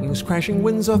airplane, lightning's crashing,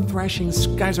 winds are thrashing,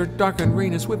 skies are dark and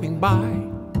rain is whipping by.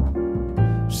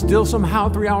 Still somehow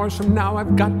 3 hours from now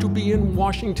I've got to be in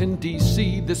Washington,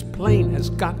 D.C. This plane has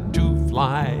got to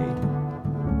fly.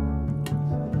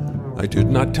 I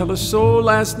did not tell a soul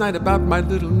last night about my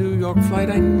little New York flight.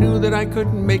 I knew that I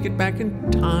couldn't make it back in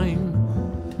time.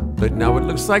 But now it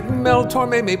looks like Mel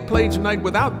Torme may play tonight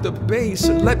without the bass.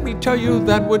 And let me tell you,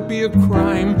 that would be a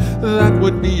crime. That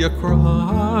would be a crime.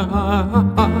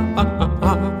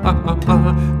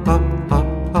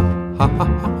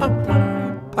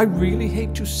 I really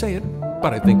hate to say it,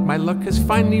 but I think my luck has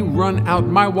finally run out.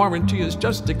 My warranty has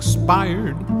just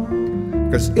expired.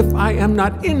 'Cause if I am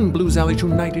not in Blues Alley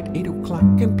tonight at 8 o'clock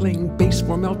and playing bass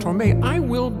for Mel Torme, I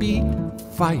will be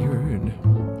fired.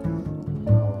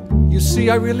 You see,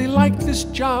 I really like this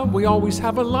job. We always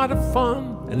have a lot of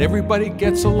fun, and everybody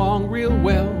gets along real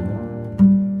well.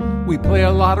 We play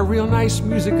a lot of real nice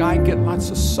music. I get lots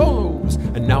of solos,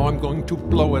 and now I'm going to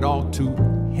blow it all to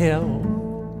hell.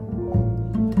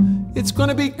 It's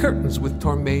gonna be curtains with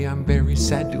Torme. I'm very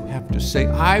sad to have to say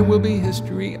I will be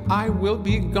history. I will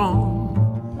be gone.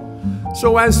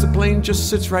 So as the plane just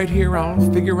sits right here, I'll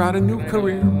figure out a new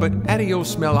career. But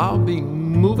adios, Mel, I'll be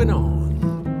moving on.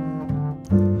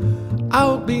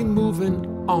 I'll be moving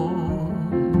on.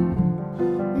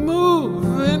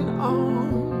 Moving on.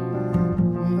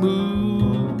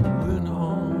 Moving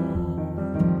on.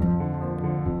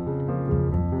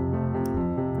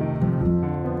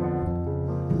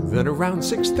 Then around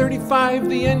 6:35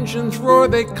 the engines roar,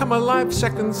 they come alive.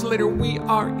 Seconds later we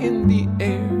are in the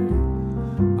air.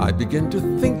 I begin to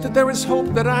think that there is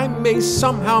hope that I may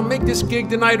somehow make this gig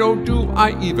tonight. Oh, do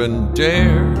I even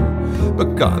dare?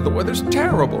 But God, the weather's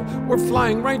terrible. We're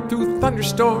flying right through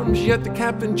thunderstorms, yet the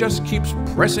captain just keeps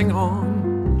pressing on.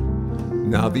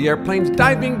 Now the airplane's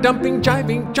diving, dumping,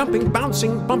 jiving, jumping,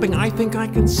 bouncing, bumping. I think I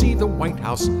can see the White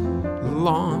House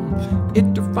lawn.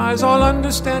 It defies all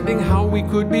understanding how we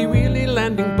could be really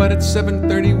landing, but at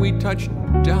 7:30 we touched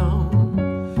down.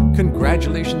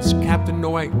 Congratulations, Captain.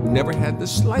 No, I never had the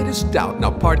slightest doubt.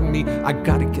 Now pardon me, I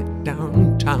gotta get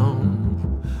downtown.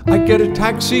 I get a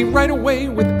taxi right away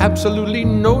with absolutely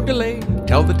no delay.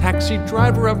 Tell the taxi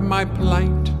driver of my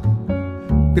plight.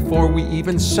 Before we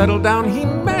even settle down, he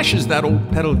mashes that old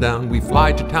pedal down. We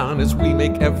fly to town as we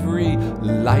make every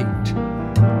light.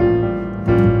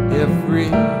 Every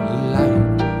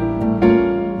light.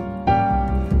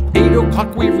 8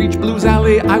 o'clock we reach Blues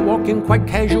Alley. I walk in quite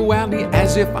casually,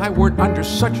 as if I weren't under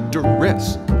such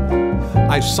duress.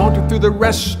 I saunter through the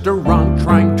restaurant,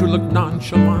 trying to look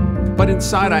nonchalant, but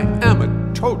inside I am a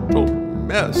total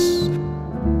mess.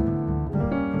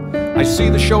 I see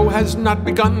the show has not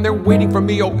begun. They're waiting for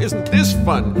me. Oh, isn't this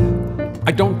fun?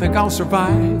 I don't think I'll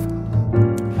survive.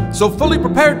 So fully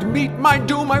prepared to meet my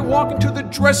doom, I walk into the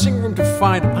dressing room to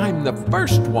find I'm the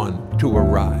first one to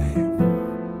arrive.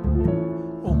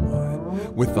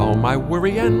 With all my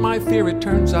worry and my fear, it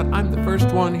turns out I'm the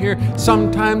first one here.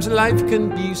 Sometimes life can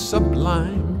be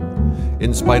sublime.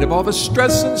 In spite of all the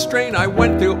stress and strain I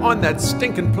went through on that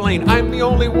stinking plane, I'm the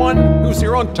only one who's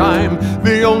here on time.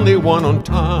 The only one on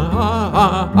time.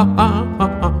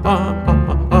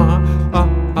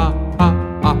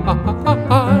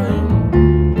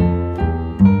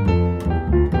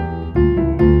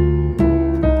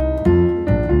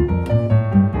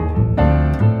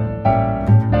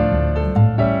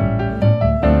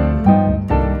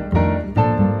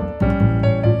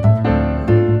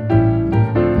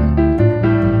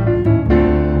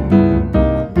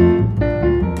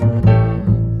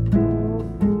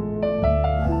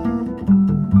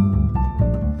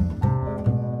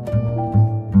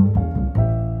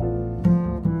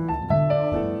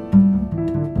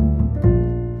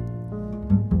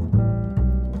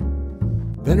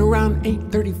 Then around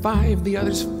 8:35, the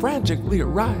others frantically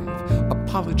arrive,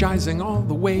 apologizing all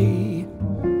the way.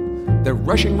 They're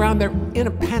rushing around, they're in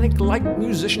a panic like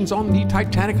musicians on the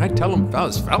Titanic. I tell them,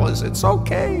 fellas, it's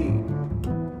okay.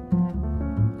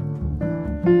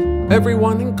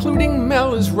 Everyone, including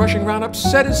Mel, is rushing around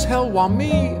upset as hell, while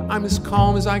me, I'm as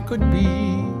calm as I could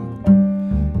be.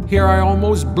 Here I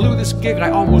almost blew this gig,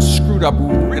 I almost screwed up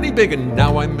really big, and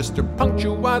now I'm Mr.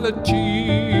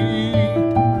 Punctuality.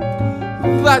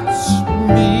 That's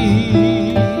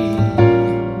me.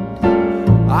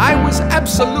 I was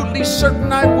absolutely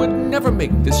certain I would never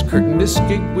make this curtain. This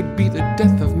gig would be the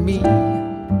death of me.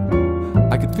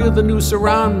 I could feel the noose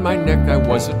around my neck. I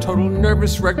was a total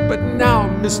nervous wreck, but now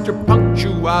Mr.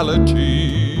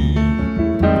 Punctuality.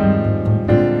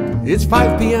 It's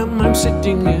 5 p.m., I'm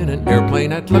sitting in an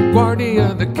airplane at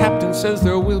LaGuardia. The captain says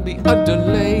there will be a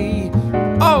delay.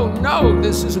 Oh no,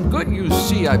 this isn't good, you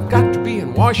see. I've got to be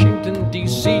in Washington,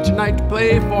 D.C. tonight to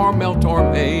play for Mel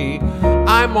Torme.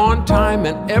 I'm on time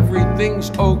and everything's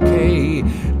okay,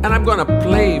 and I'm gonna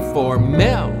play for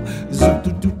Mel.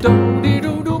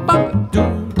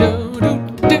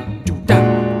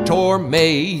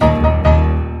 Torme.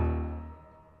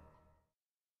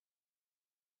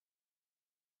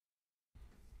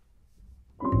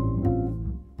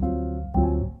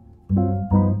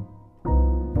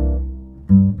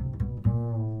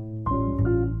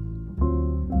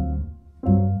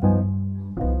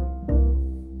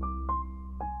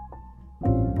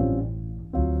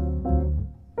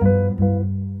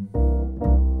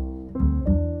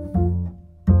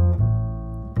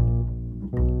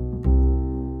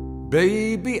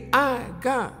 Baby, I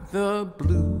got the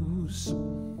blues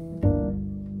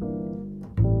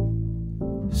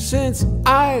since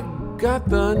I got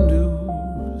the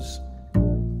news.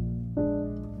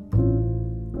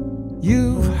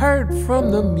 You've heard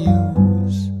from the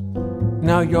muse,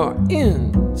 now you're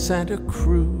in Santa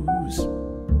Cruz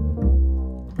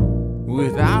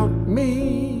without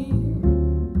me,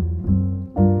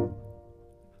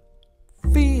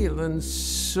 feeling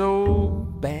so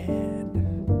bad,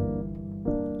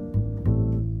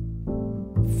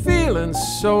 feeling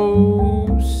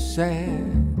so sad,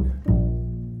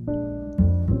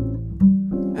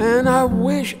 and I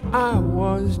wish I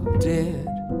was dead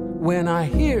when I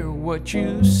hear what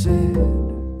you said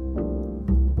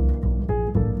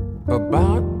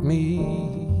about me.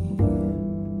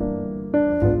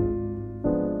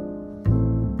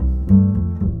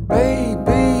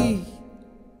 Baby,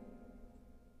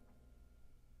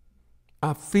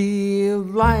 I feel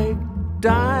like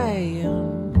dying.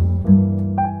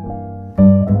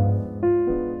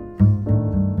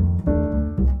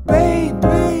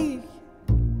 Baby,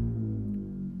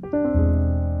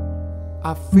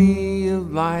 I feel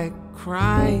like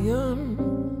crying.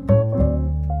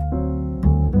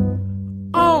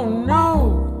 Oh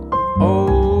no,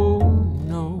 oh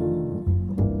no.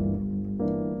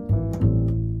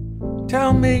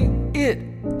 Tell me it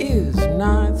is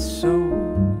not so.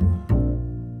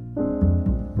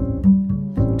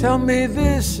 Tell me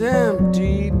this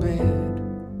empty bed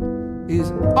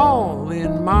is all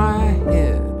in my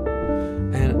head,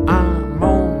 and I'm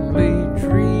only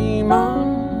dreaming.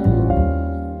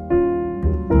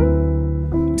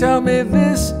 Tell me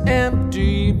this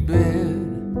empty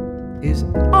bed is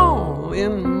all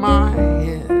in my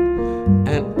head,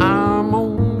 and I'm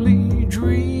only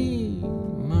dreaming.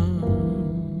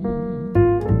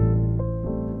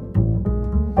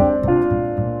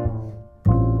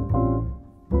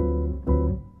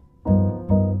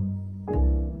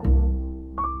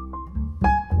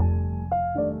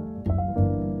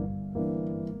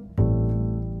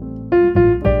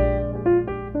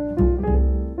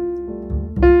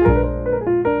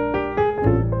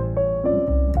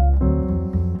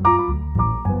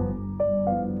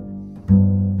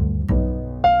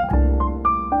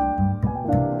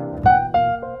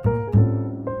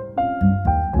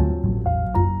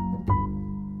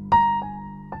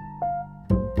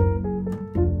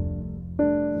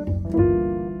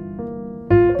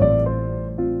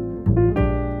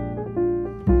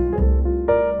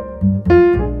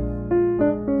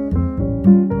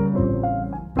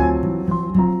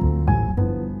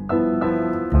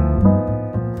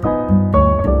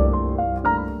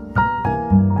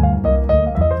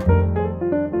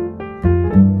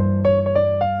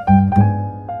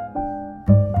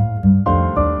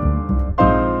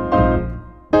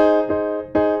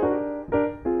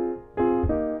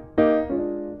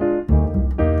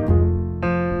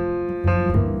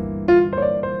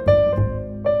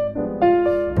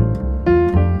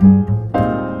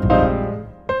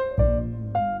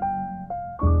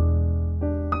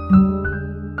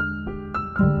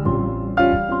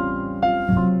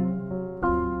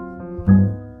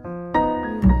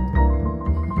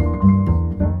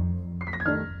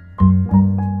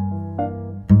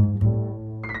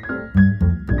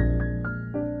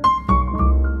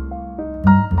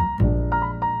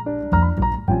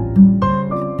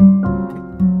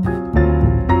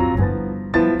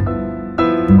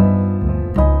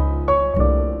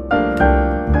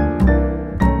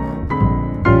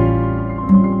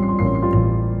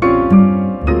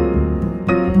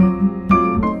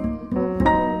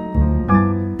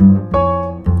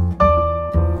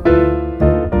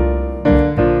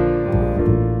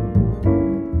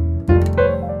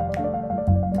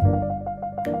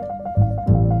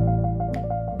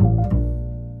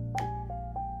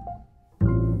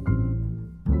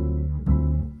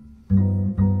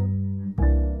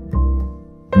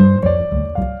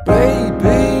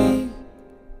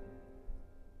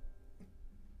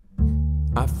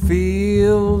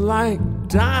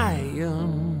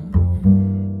 dying.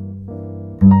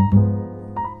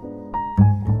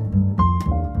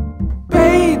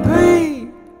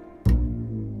 Baby,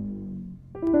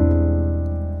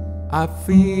 I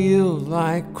feel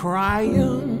like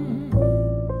crying.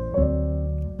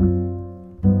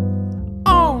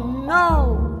 Oh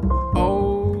no,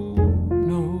 oh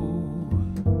no.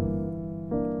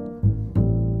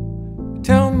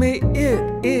 Tell me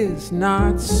it is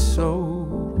not so.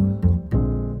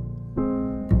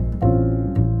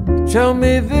 Tell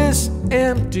me this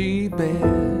empty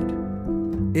bed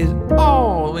is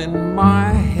all in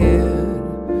my head,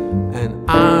 and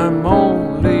I'm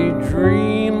only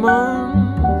dreaming.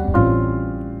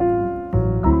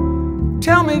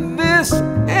 Tell me this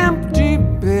empty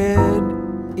bed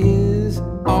is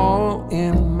all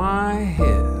in my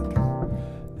head,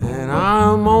 and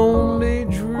I'm only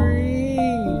dreaming.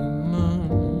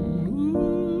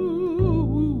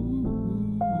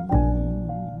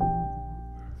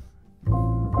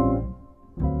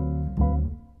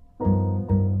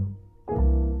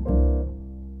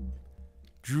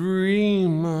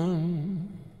 Dreaming.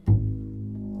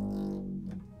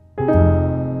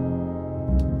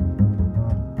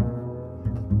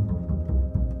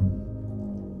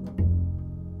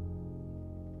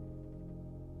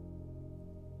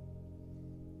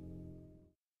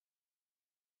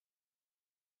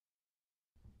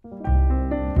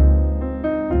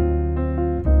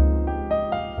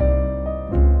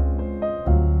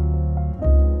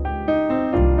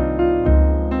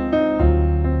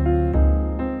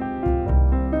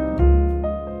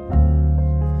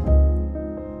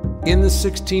 In the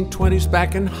 1620s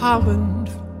back in Holland,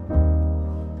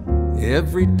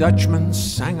 every Dutchman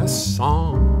sang a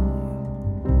song.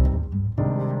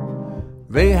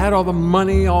 They had all the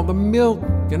money, all the milk,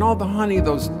 and all the honey.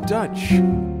 Those Dutch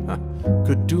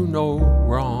could do no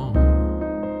wrong.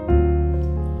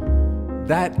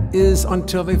 That is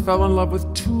until they fell in love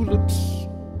with tulips,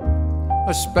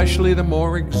 especially the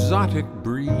more exotic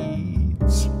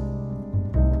breeds.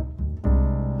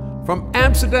 From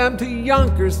Amsterdam to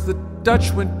Yonkers, the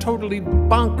Dutch went totally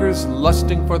bonkers,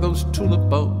 lusting for those tulip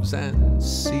bulbs and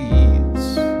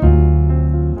seeds.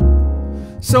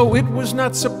 So it was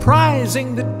not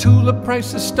surprising that tulip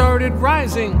prices started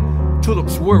rising.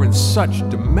 Tulips were in such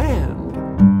demand.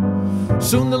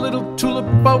 Soon the little tulip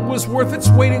bulb was worth its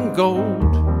weight in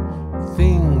gold.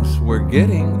 Things were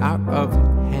getting out of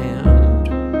hand.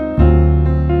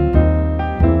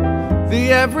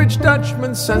 The average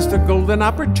Dutchman sensed a golden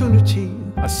opportunity,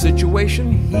 a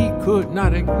situation he could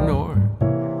not ignore.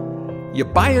 You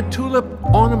buy a tulip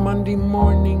on a Monday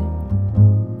morning,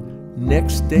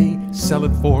 next day sell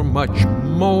it for much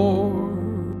more.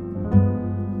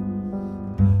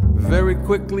 Very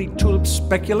quickly, tulip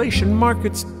speculation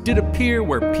markets did appear,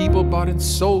 where people bought and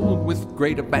sold with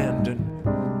great abandon.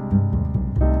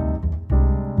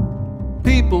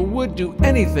 People would do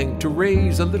anything to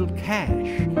raise a little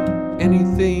cash,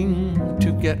 anything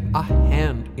to get a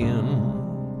hand in.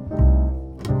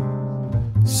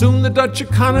 Soon the Dutch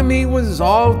economy was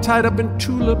all tied up in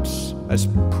tulips as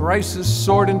prices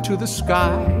soared into the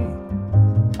sky.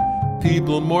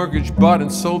 People mortgaged, bought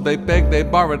and sold, they begged, they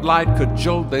borrowed, lied,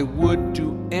 cajoled, they would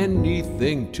do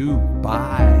anything to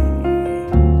buy.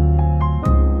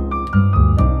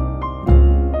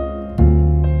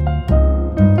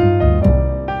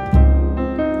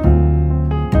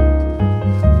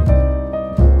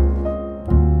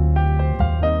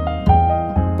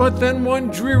 But then one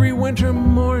dreary winter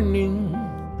morning,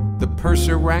 the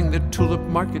purser rang the tulip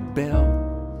market bell.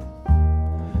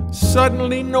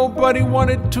 Suddenly nobody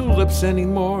wanted tulips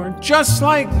anymore. Just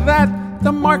like that,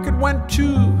 the market went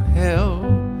to hell.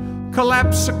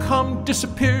 Collapsed, succumbed,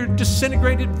 disappeared,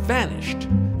 disintegrated, vanished.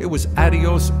 It was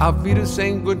adios, Avida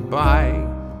saying goodbye.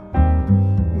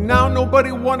 Now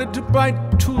nobody wanted to buy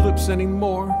tulips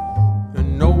anymore,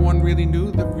 and no one really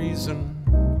knew the reason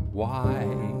why.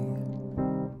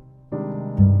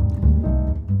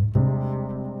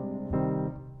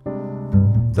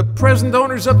 The present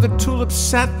owners of the tulips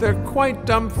sat there quite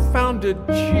dumbfounded.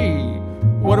 Gee,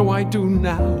 what do I do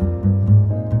now?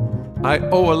 I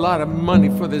owe a lot of money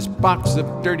for this box of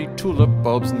dirty tulip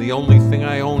bulbs, and the only thing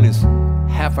I own is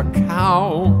half a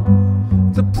cow.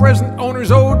 The present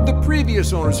owners owed the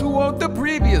previous owners, who owed the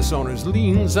previous owners.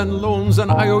 Liens and loans and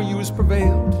IOUs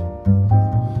prevailed.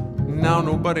 Now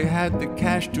nobody had the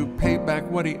cash to pay back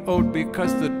what he owed,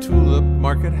 because the tulip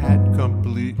market had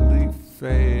completely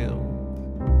failed.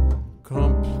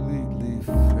 Completely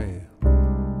failed.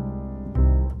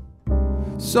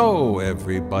 So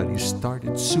everybody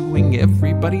started suing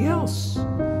everybody else.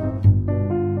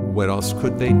 What else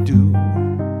could they do?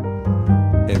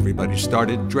 Everybody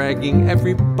started dragging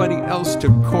everybody else to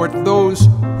court. Those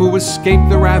who escaped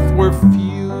the wrath were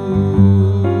few.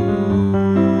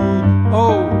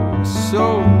 Oh,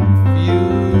 so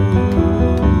few.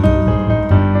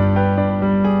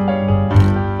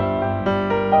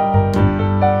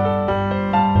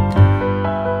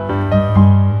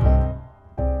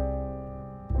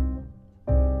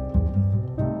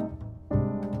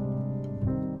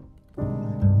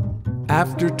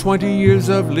 After 20 years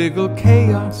of legal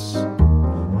chaos,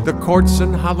 the courts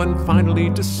in Holland finally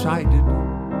decided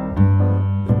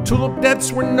the tulip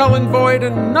debts were null and void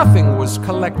and nothing was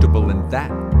collectible, and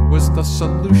that was the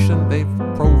solution they've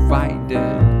provided.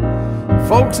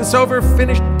 Folks, it's over,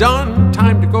 finished, done.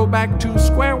 Time to go back to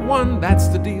square one. That's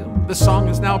the deal. The song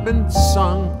has now been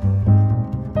sung.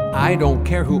 I don't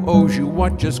care who owes you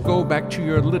what, just go back to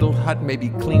your little hut, maybe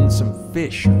clean some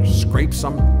fish or scrape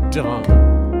some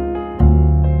dung.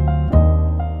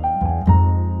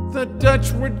 The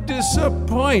Dutch were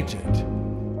disappointed.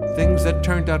 Things had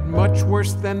turned out much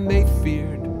worse than they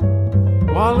feared.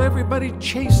 While everybody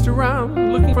chased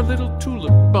around looking for little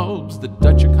tulip bulbs, the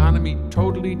Dutch economy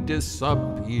totally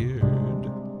disappeared.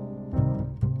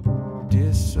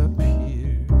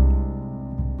 Disappeared.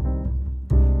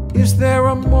 Is there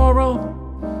a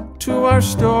moral to our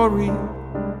story?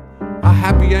 A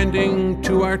happy ending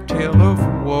to our tale of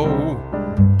woe?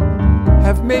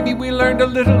 Have maybe we learned a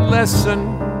little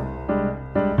lesson?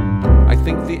 I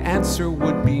think the answer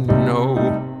would be no.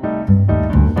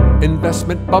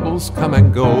 Investment bubbles come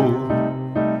and go.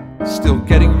 Still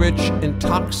getting rich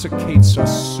intoxicates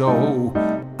us so.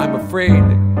 I'm afraid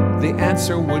the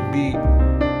answer would be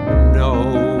no.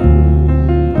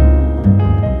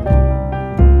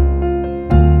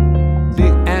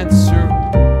 The answer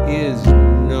is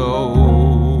no.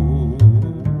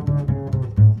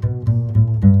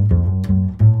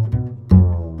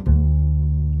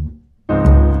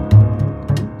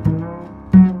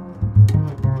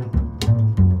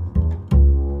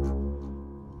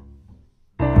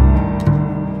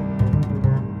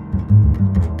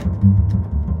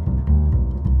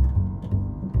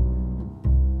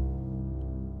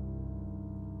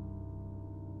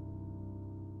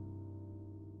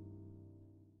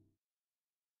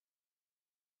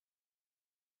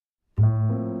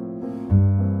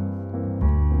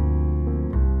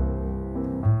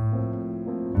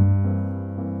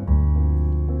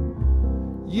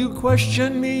 You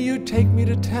question me, you take me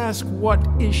to task. What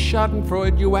is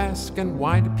Schadenfreude, you ask, and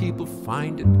why do people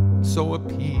find it so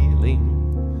appealing?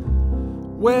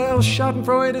 Well,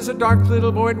 Schadenfreude is a dark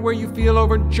little void where you feel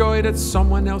overjoyed at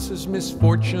someone else's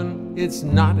misfortune. It's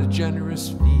not a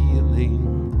generous feeling.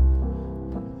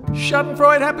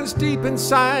 Schadenfreude happens deep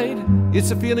inside.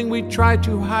 It's a feeling we try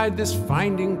to hide, this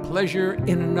finding pleasure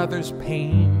in another's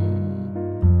pain.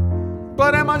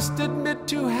 But I must admit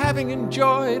to having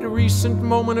enjoyed a recent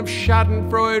moment of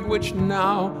Schadenfreude, which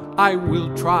now I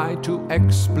will try to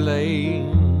explain.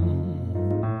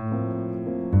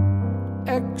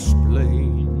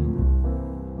 Explain.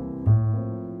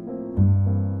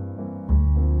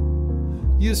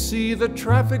 You see, the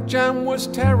traffic jam was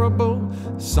terrible.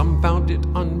 Some found it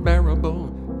unbearable.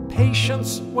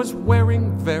 Patience was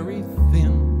wearing very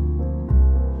thin.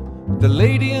 The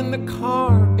lady in the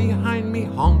car behind me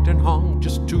honked and honked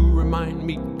just to remind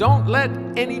me, don't let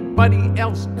anybody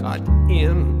else cut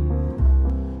in.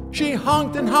 She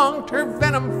honked and honked, her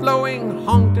venom flowing,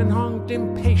 honked and honked,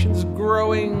 impatience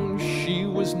growing. She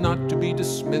was not to be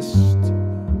dismissed.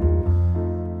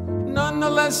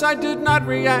 Nonetheless, I did not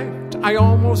react. I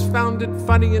almost found it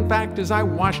funny, in fact, as I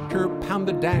watched her pound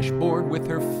the dashboard with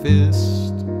her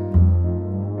fist.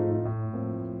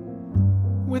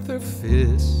 With her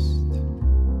fist.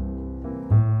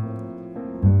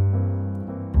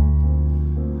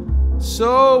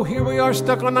 So here we are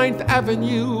stuck on 9th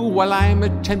Avenue while I'm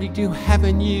attempting to have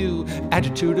a new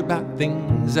attitude about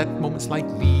things at moments like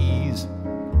these.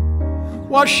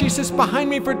 While she sits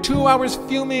behind me for 2 hours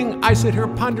fuming, I sit here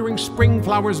pondering spring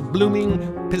flowers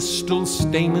blooming, pistol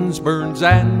stamens, birds,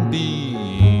 and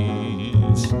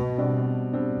bees.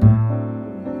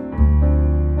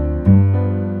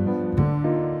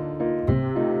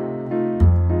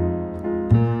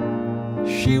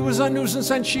 She was a nuisance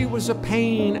and she was a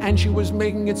pain, and she was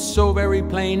making it so very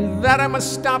plain that I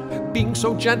must stop being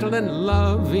so gentle and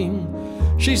loving.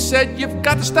 She said, you've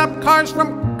got to stop cars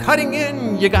from cutting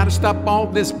in. You got to stop all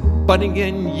this butting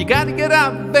in. You got to get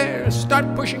out there,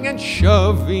 start pushing and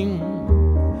shoving.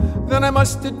 Then I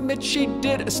must admit she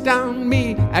did astound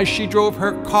me as she drove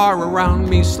her car around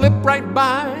me, slipped right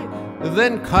by,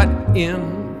 then cut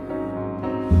in.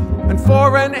 And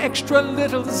for an extra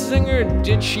little zinger,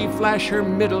 did she flash her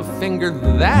middle finger?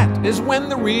 That is when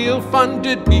the real fun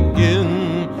did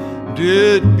begin,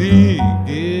 did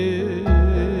begin.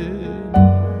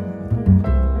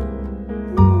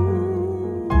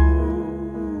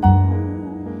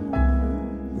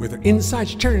 With her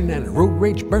insides churning and her road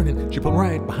rage burning, she pulled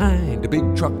right behind a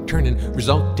big truck turning,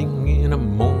 resulting in a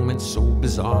moment so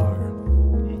bizarre.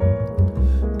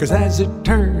 'Cause as it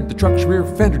turned, the truck's rear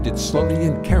fender did slowly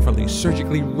and carefully,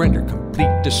 surgically render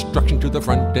complete destruction to the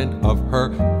front end of her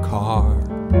car.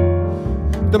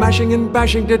 The mashing and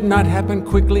bashing did not happen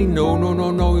quickly, no, no, no,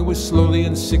 no, it was slowly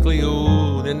and sickly,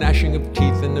 oh, the gnashing of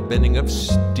teeth and the bending of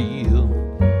steel.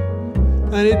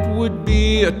 And it would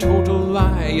be a total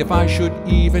lie if I should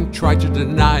even try to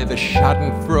deny the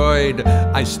schadenfreude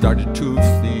I started to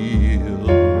feel.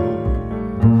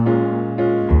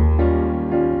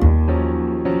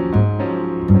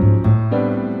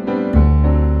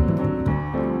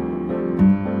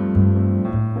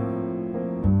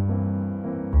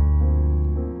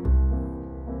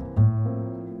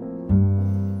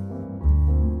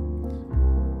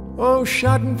 Oh,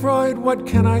 schadenfreude, what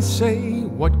can I say?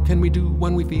 What can we do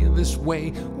when we feel this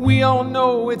way? We all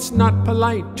know it's not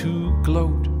polite to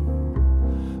gloat.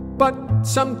 But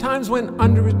sometimes when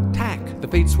under attack, the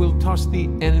fates will toss the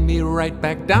enemy right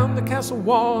back down the castle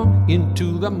wall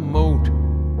into the moat.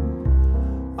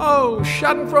 Oh,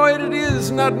 schadenfreude, it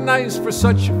is not nice for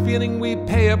such a feeling we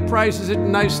pay a price. Is it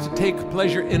nice to take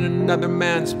pleasure in another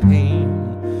man's pain?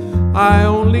 I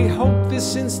only hope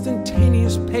this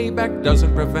instantaneous payback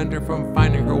doesn't prevent her from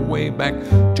finding her way back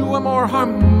to a more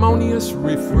harmonious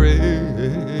refrain.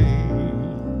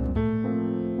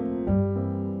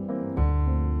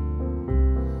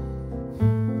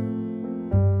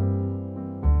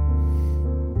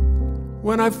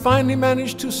 When I finally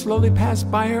managed to slowly pass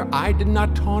by her, I did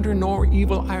not taunt her, nor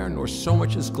evil ire, nor so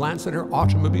much as glance at her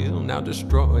automobile now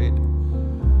destroyed.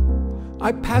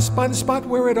 I passed by the spot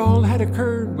where it all had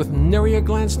occurred, with nary a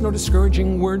glance, no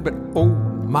discouraging word, but oh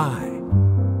my,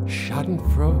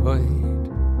 schadenfreude.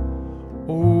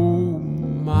 Oh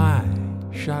my,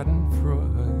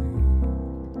 schadenfreude.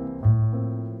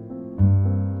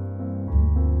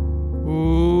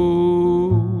 Oh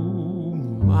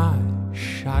my,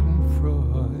 schadenfreude.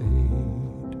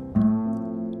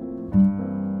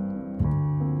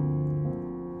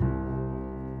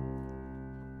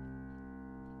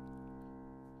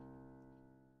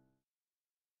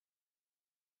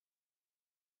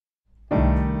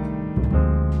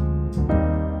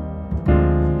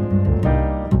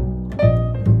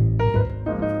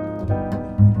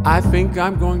 I think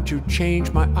I'm going to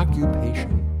change my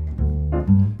occupation.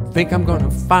 Think I'm gonna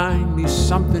find me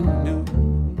something new.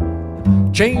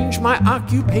 Change my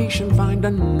occupation, find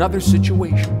another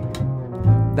situation.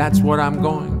 That's what I'm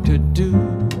going to do.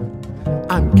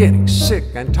 I'm getting sick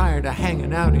and tired of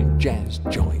hanging out in jazz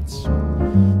joints,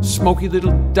 smoky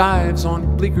little dives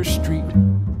on Bleecker Street,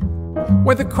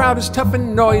 where the crowd is tough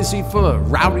and noisy, full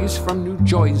of rowdies from New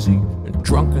Jersey and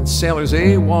drunken sailors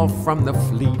AWOL from the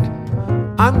fleet.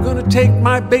 I'm gonna take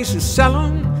my bases, sell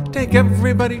 'em, take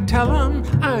everybody, tell 'em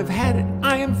I've had it,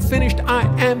 I am finished, I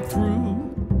am through.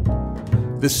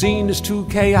 The scene is too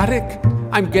chaotic,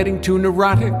 I'm getting too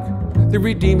neurotic. The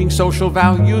redeeming social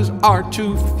values are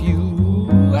too few.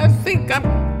 I think I'm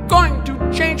going to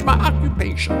change my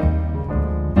occupation.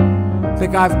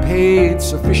 Think I've paid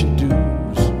sufficient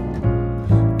dues.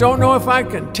 Don't know if I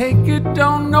can take it,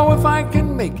 don't know if I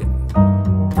can make it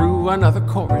through another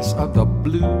chorus of the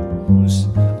blues.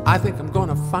 I think I'm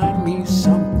gonna find me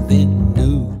something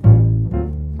new.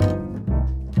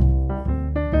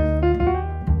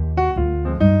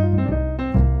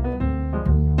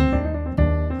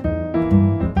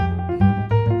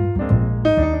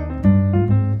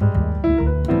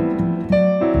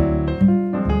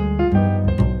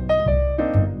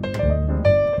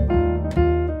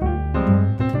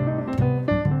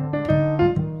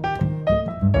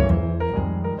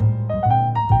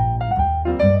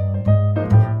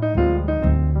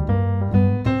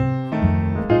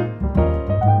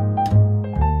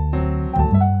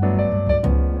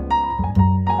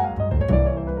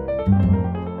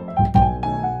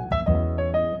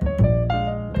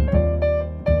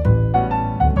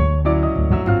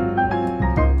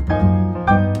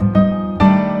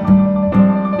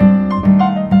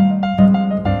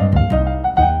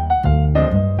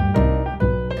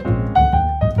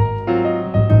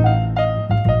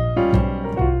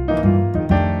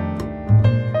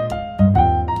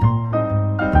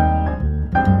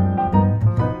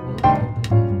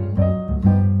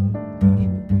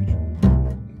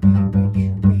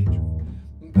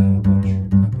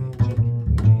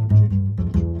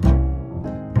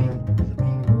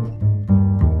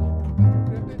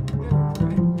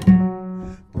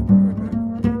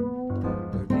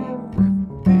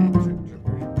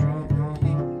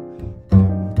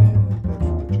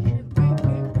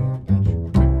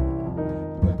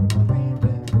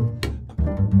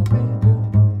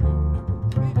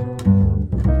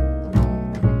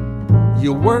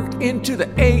 You work into the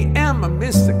AM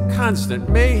amidst the constant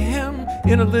mayhem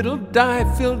in a little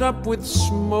dive filled up with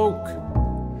smoke.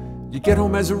 You get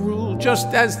home as a rule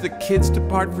just as the kids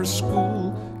depart for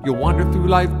school. You wander through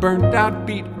life burned out,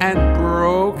 beat and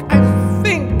broke. I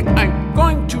think I'm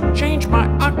going to change my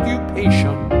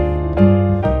occupation.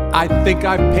 I think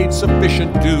I've paid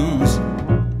sufficient dues.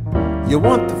 You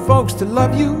want the folks to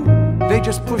love you, they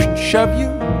just push and shove you.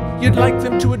 You'd like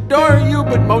them to adore you,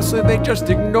 but mostly they just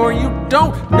ignore you.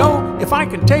 Don't know if I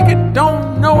can take it,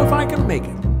 don't know if I can make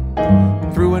it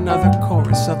through another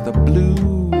chorus of the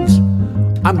blues.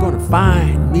 I'm gonna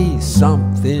find me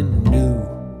something new.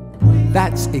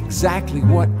 That's exactly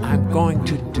what I'm going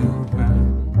to do.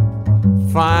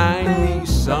 Find me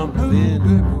something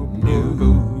new.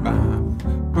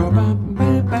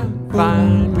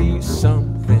 Find me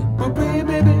something.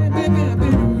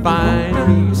 Find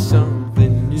me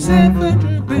something new.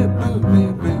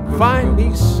 Find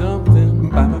me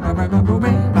something.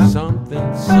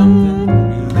 Something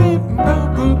new.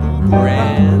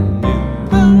 Brand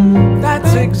new.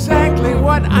 That's exactly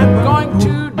what I'm going to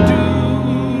do.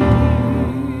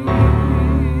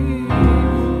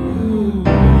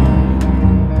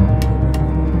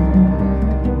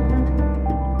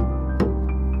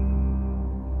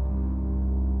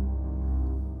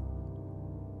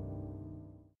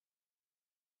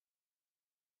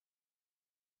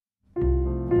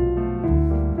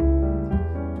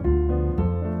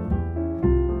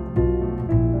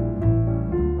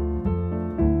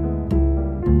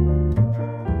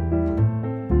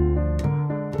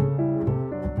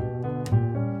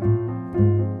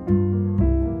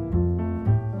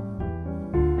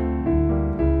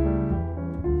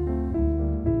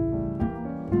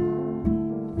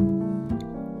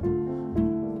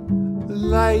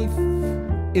 Life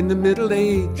in the Middle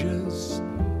Ages,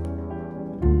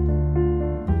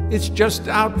 it's just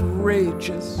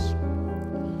outrageous.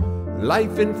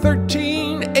 Life in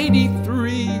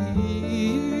 1383,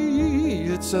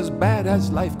 it's as bad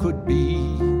as life could be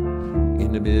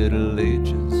in the Middle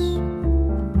Ages.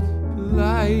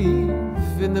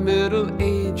 Life in the Middle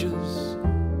Ages,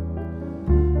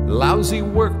 lousy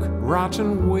work,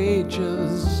 rotten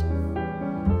wages.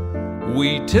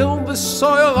 We till the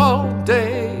soil all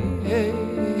day.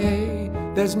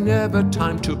 There's never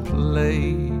time to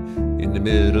play in the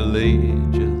Middle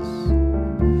Ages.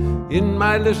 In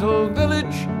my little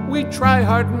village, we try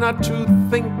hard not to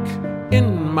think.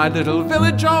 In my little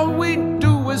village, all we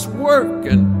do is work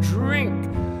and drink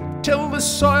till the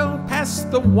soil pass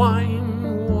the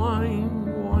wine,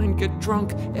 wine, get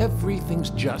drunk. Everything's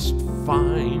just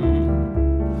fine.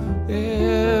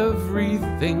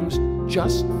 Everything's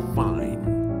just fine.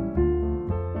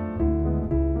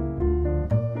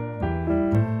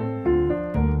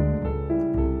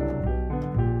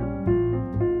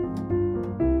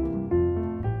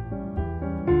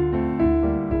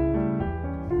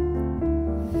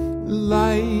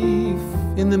 Life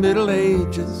in the Middle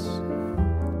Ages,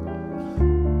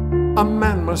 a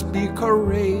man must be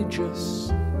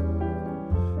courageous.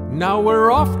 Now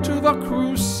we're off to the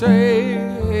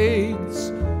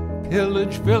Crusades,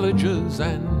 pillage villages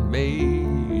and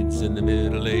maids in the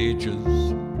Middle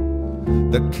Ages.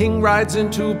 The king rides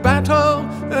into battle,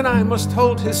 and I must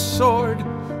hold his sword.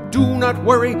 Do not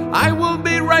worry, I will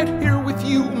be right here with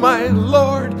you, my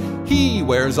lord. He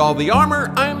wears all the armor,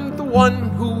 I'm the one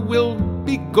who will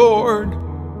be gored.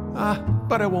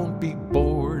 But I won't be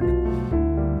bored.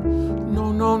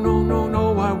 No, no, no, no,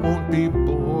 no, I won't be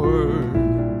bored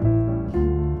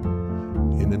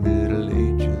in the Middle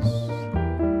Ages.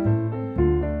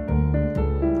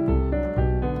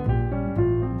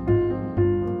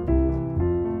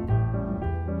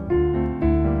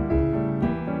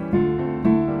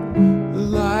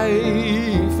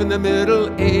 Life in the Middle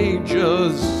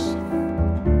Ages,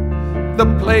 the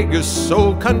plague is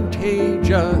so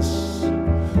contagious.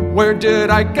 Where did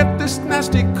I get this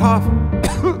nasty cough?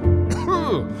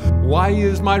 Why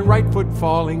is my right foot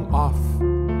falling off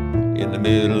in the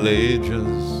Middle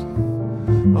Ages?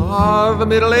 The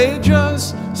Middle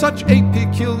Ages, such a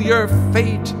peculiar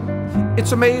fate.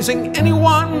 It's amazing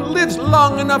anyone lives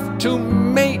long enough to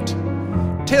mate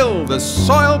till the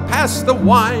soil pass the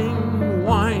wine,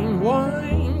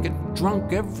 wine, get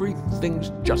drunk,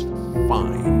 everything's just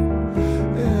fine.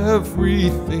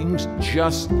 Everything's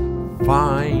just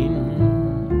fine.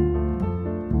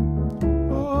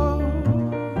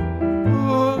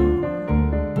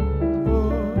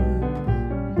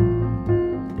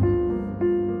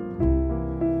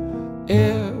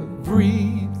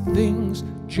 Everything's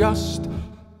just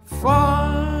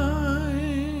fine.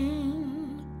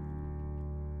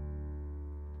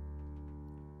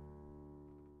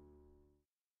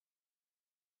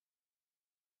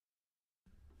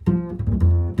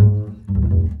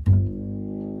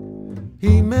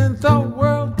 He meant the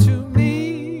world to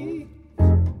me.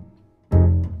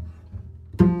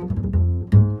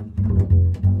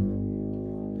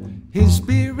 His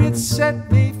spirit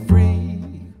set me free.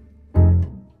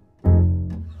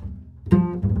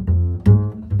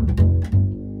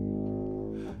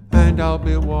 And I'll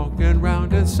be walking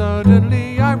round and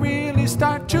suddenly I really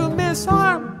start to miss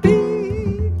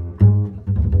R&B.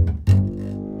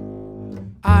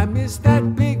 I miss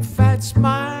that big fat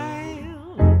smile.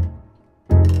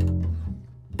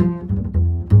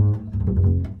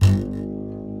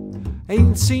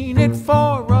 Ain't seen it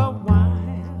for a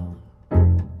while.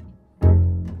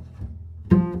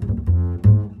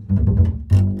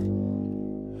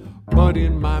 But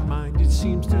in my mind it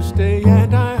seems to stay,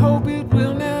 and I hope it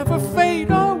will never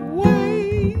fade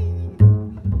away.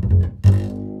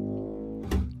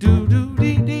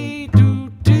 Do-do-dee-dee,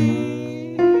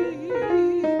 do-dee.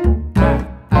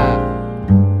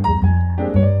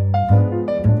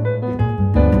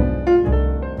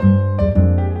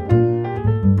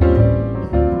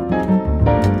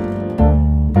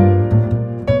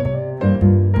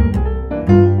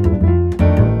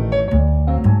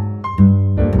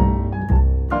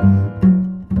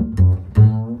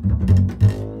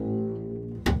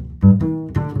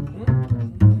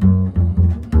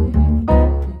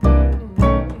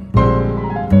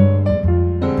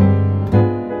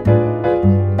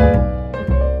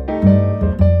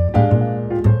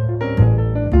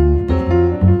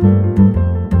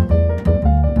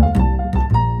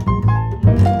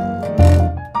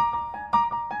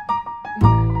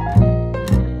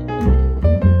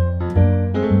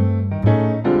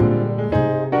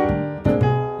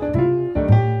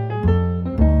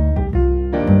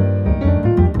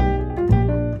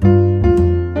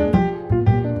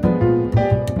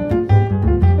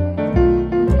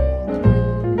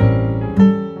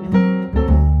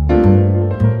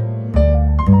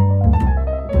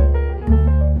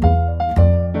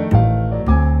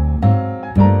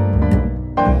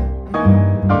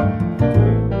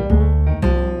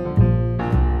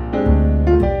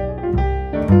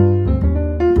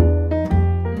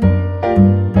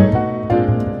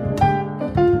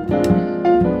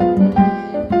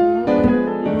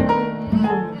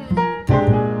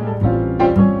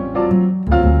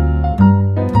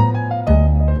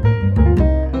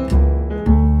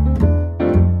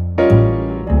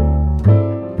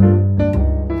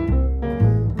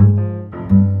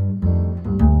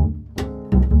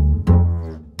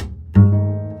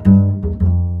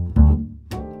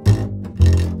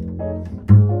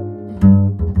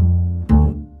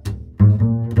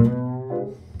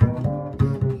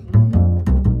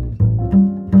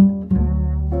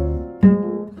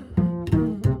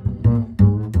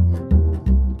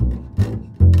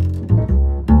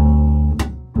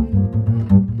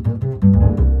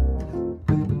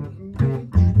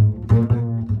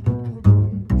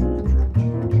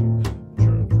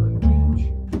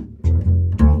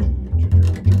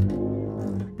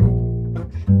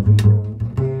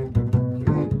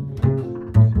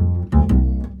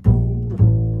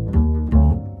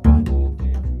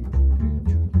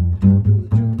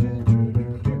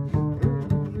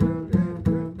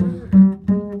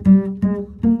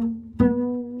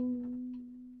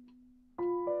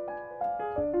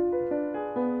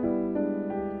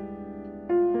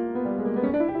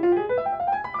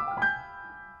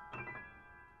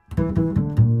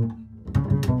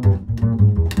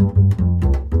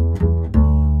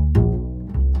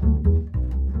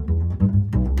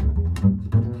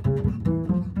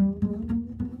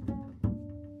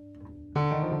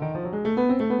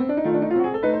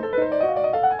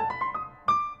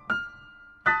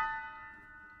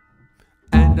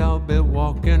 I'll be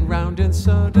walking round and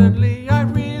suddenly I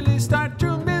really start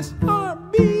to miss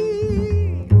R&B.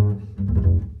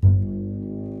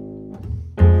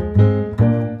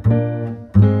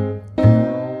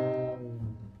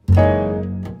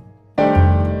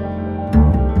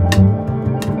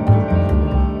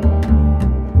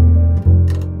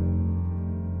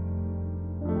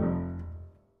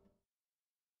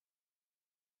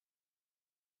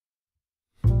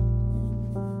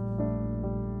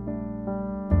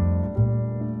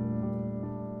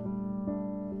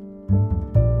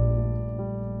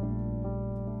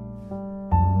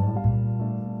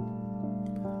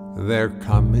 They're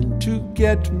coming to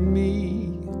get me.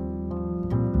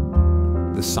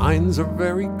 The signs are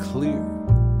very clear.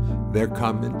 They're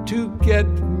coming to get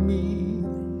me.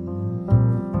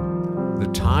 The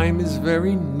time is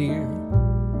very near.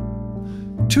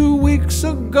 2 weeks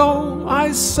ago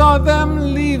I saw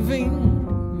them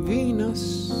leaving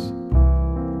Venus,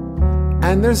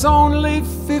 and there's only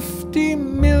 50 50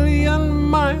 million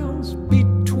miles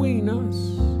between us.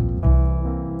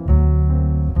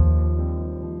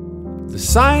 The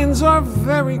signs are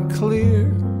very clear.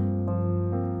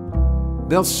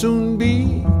 They'll soon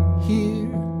be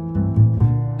here,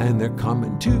 and they're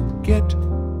coming to get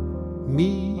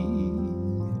me.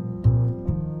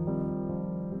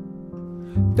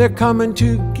 They're coming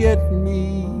to get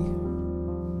me.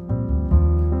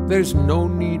 There's no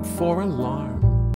need for alarm.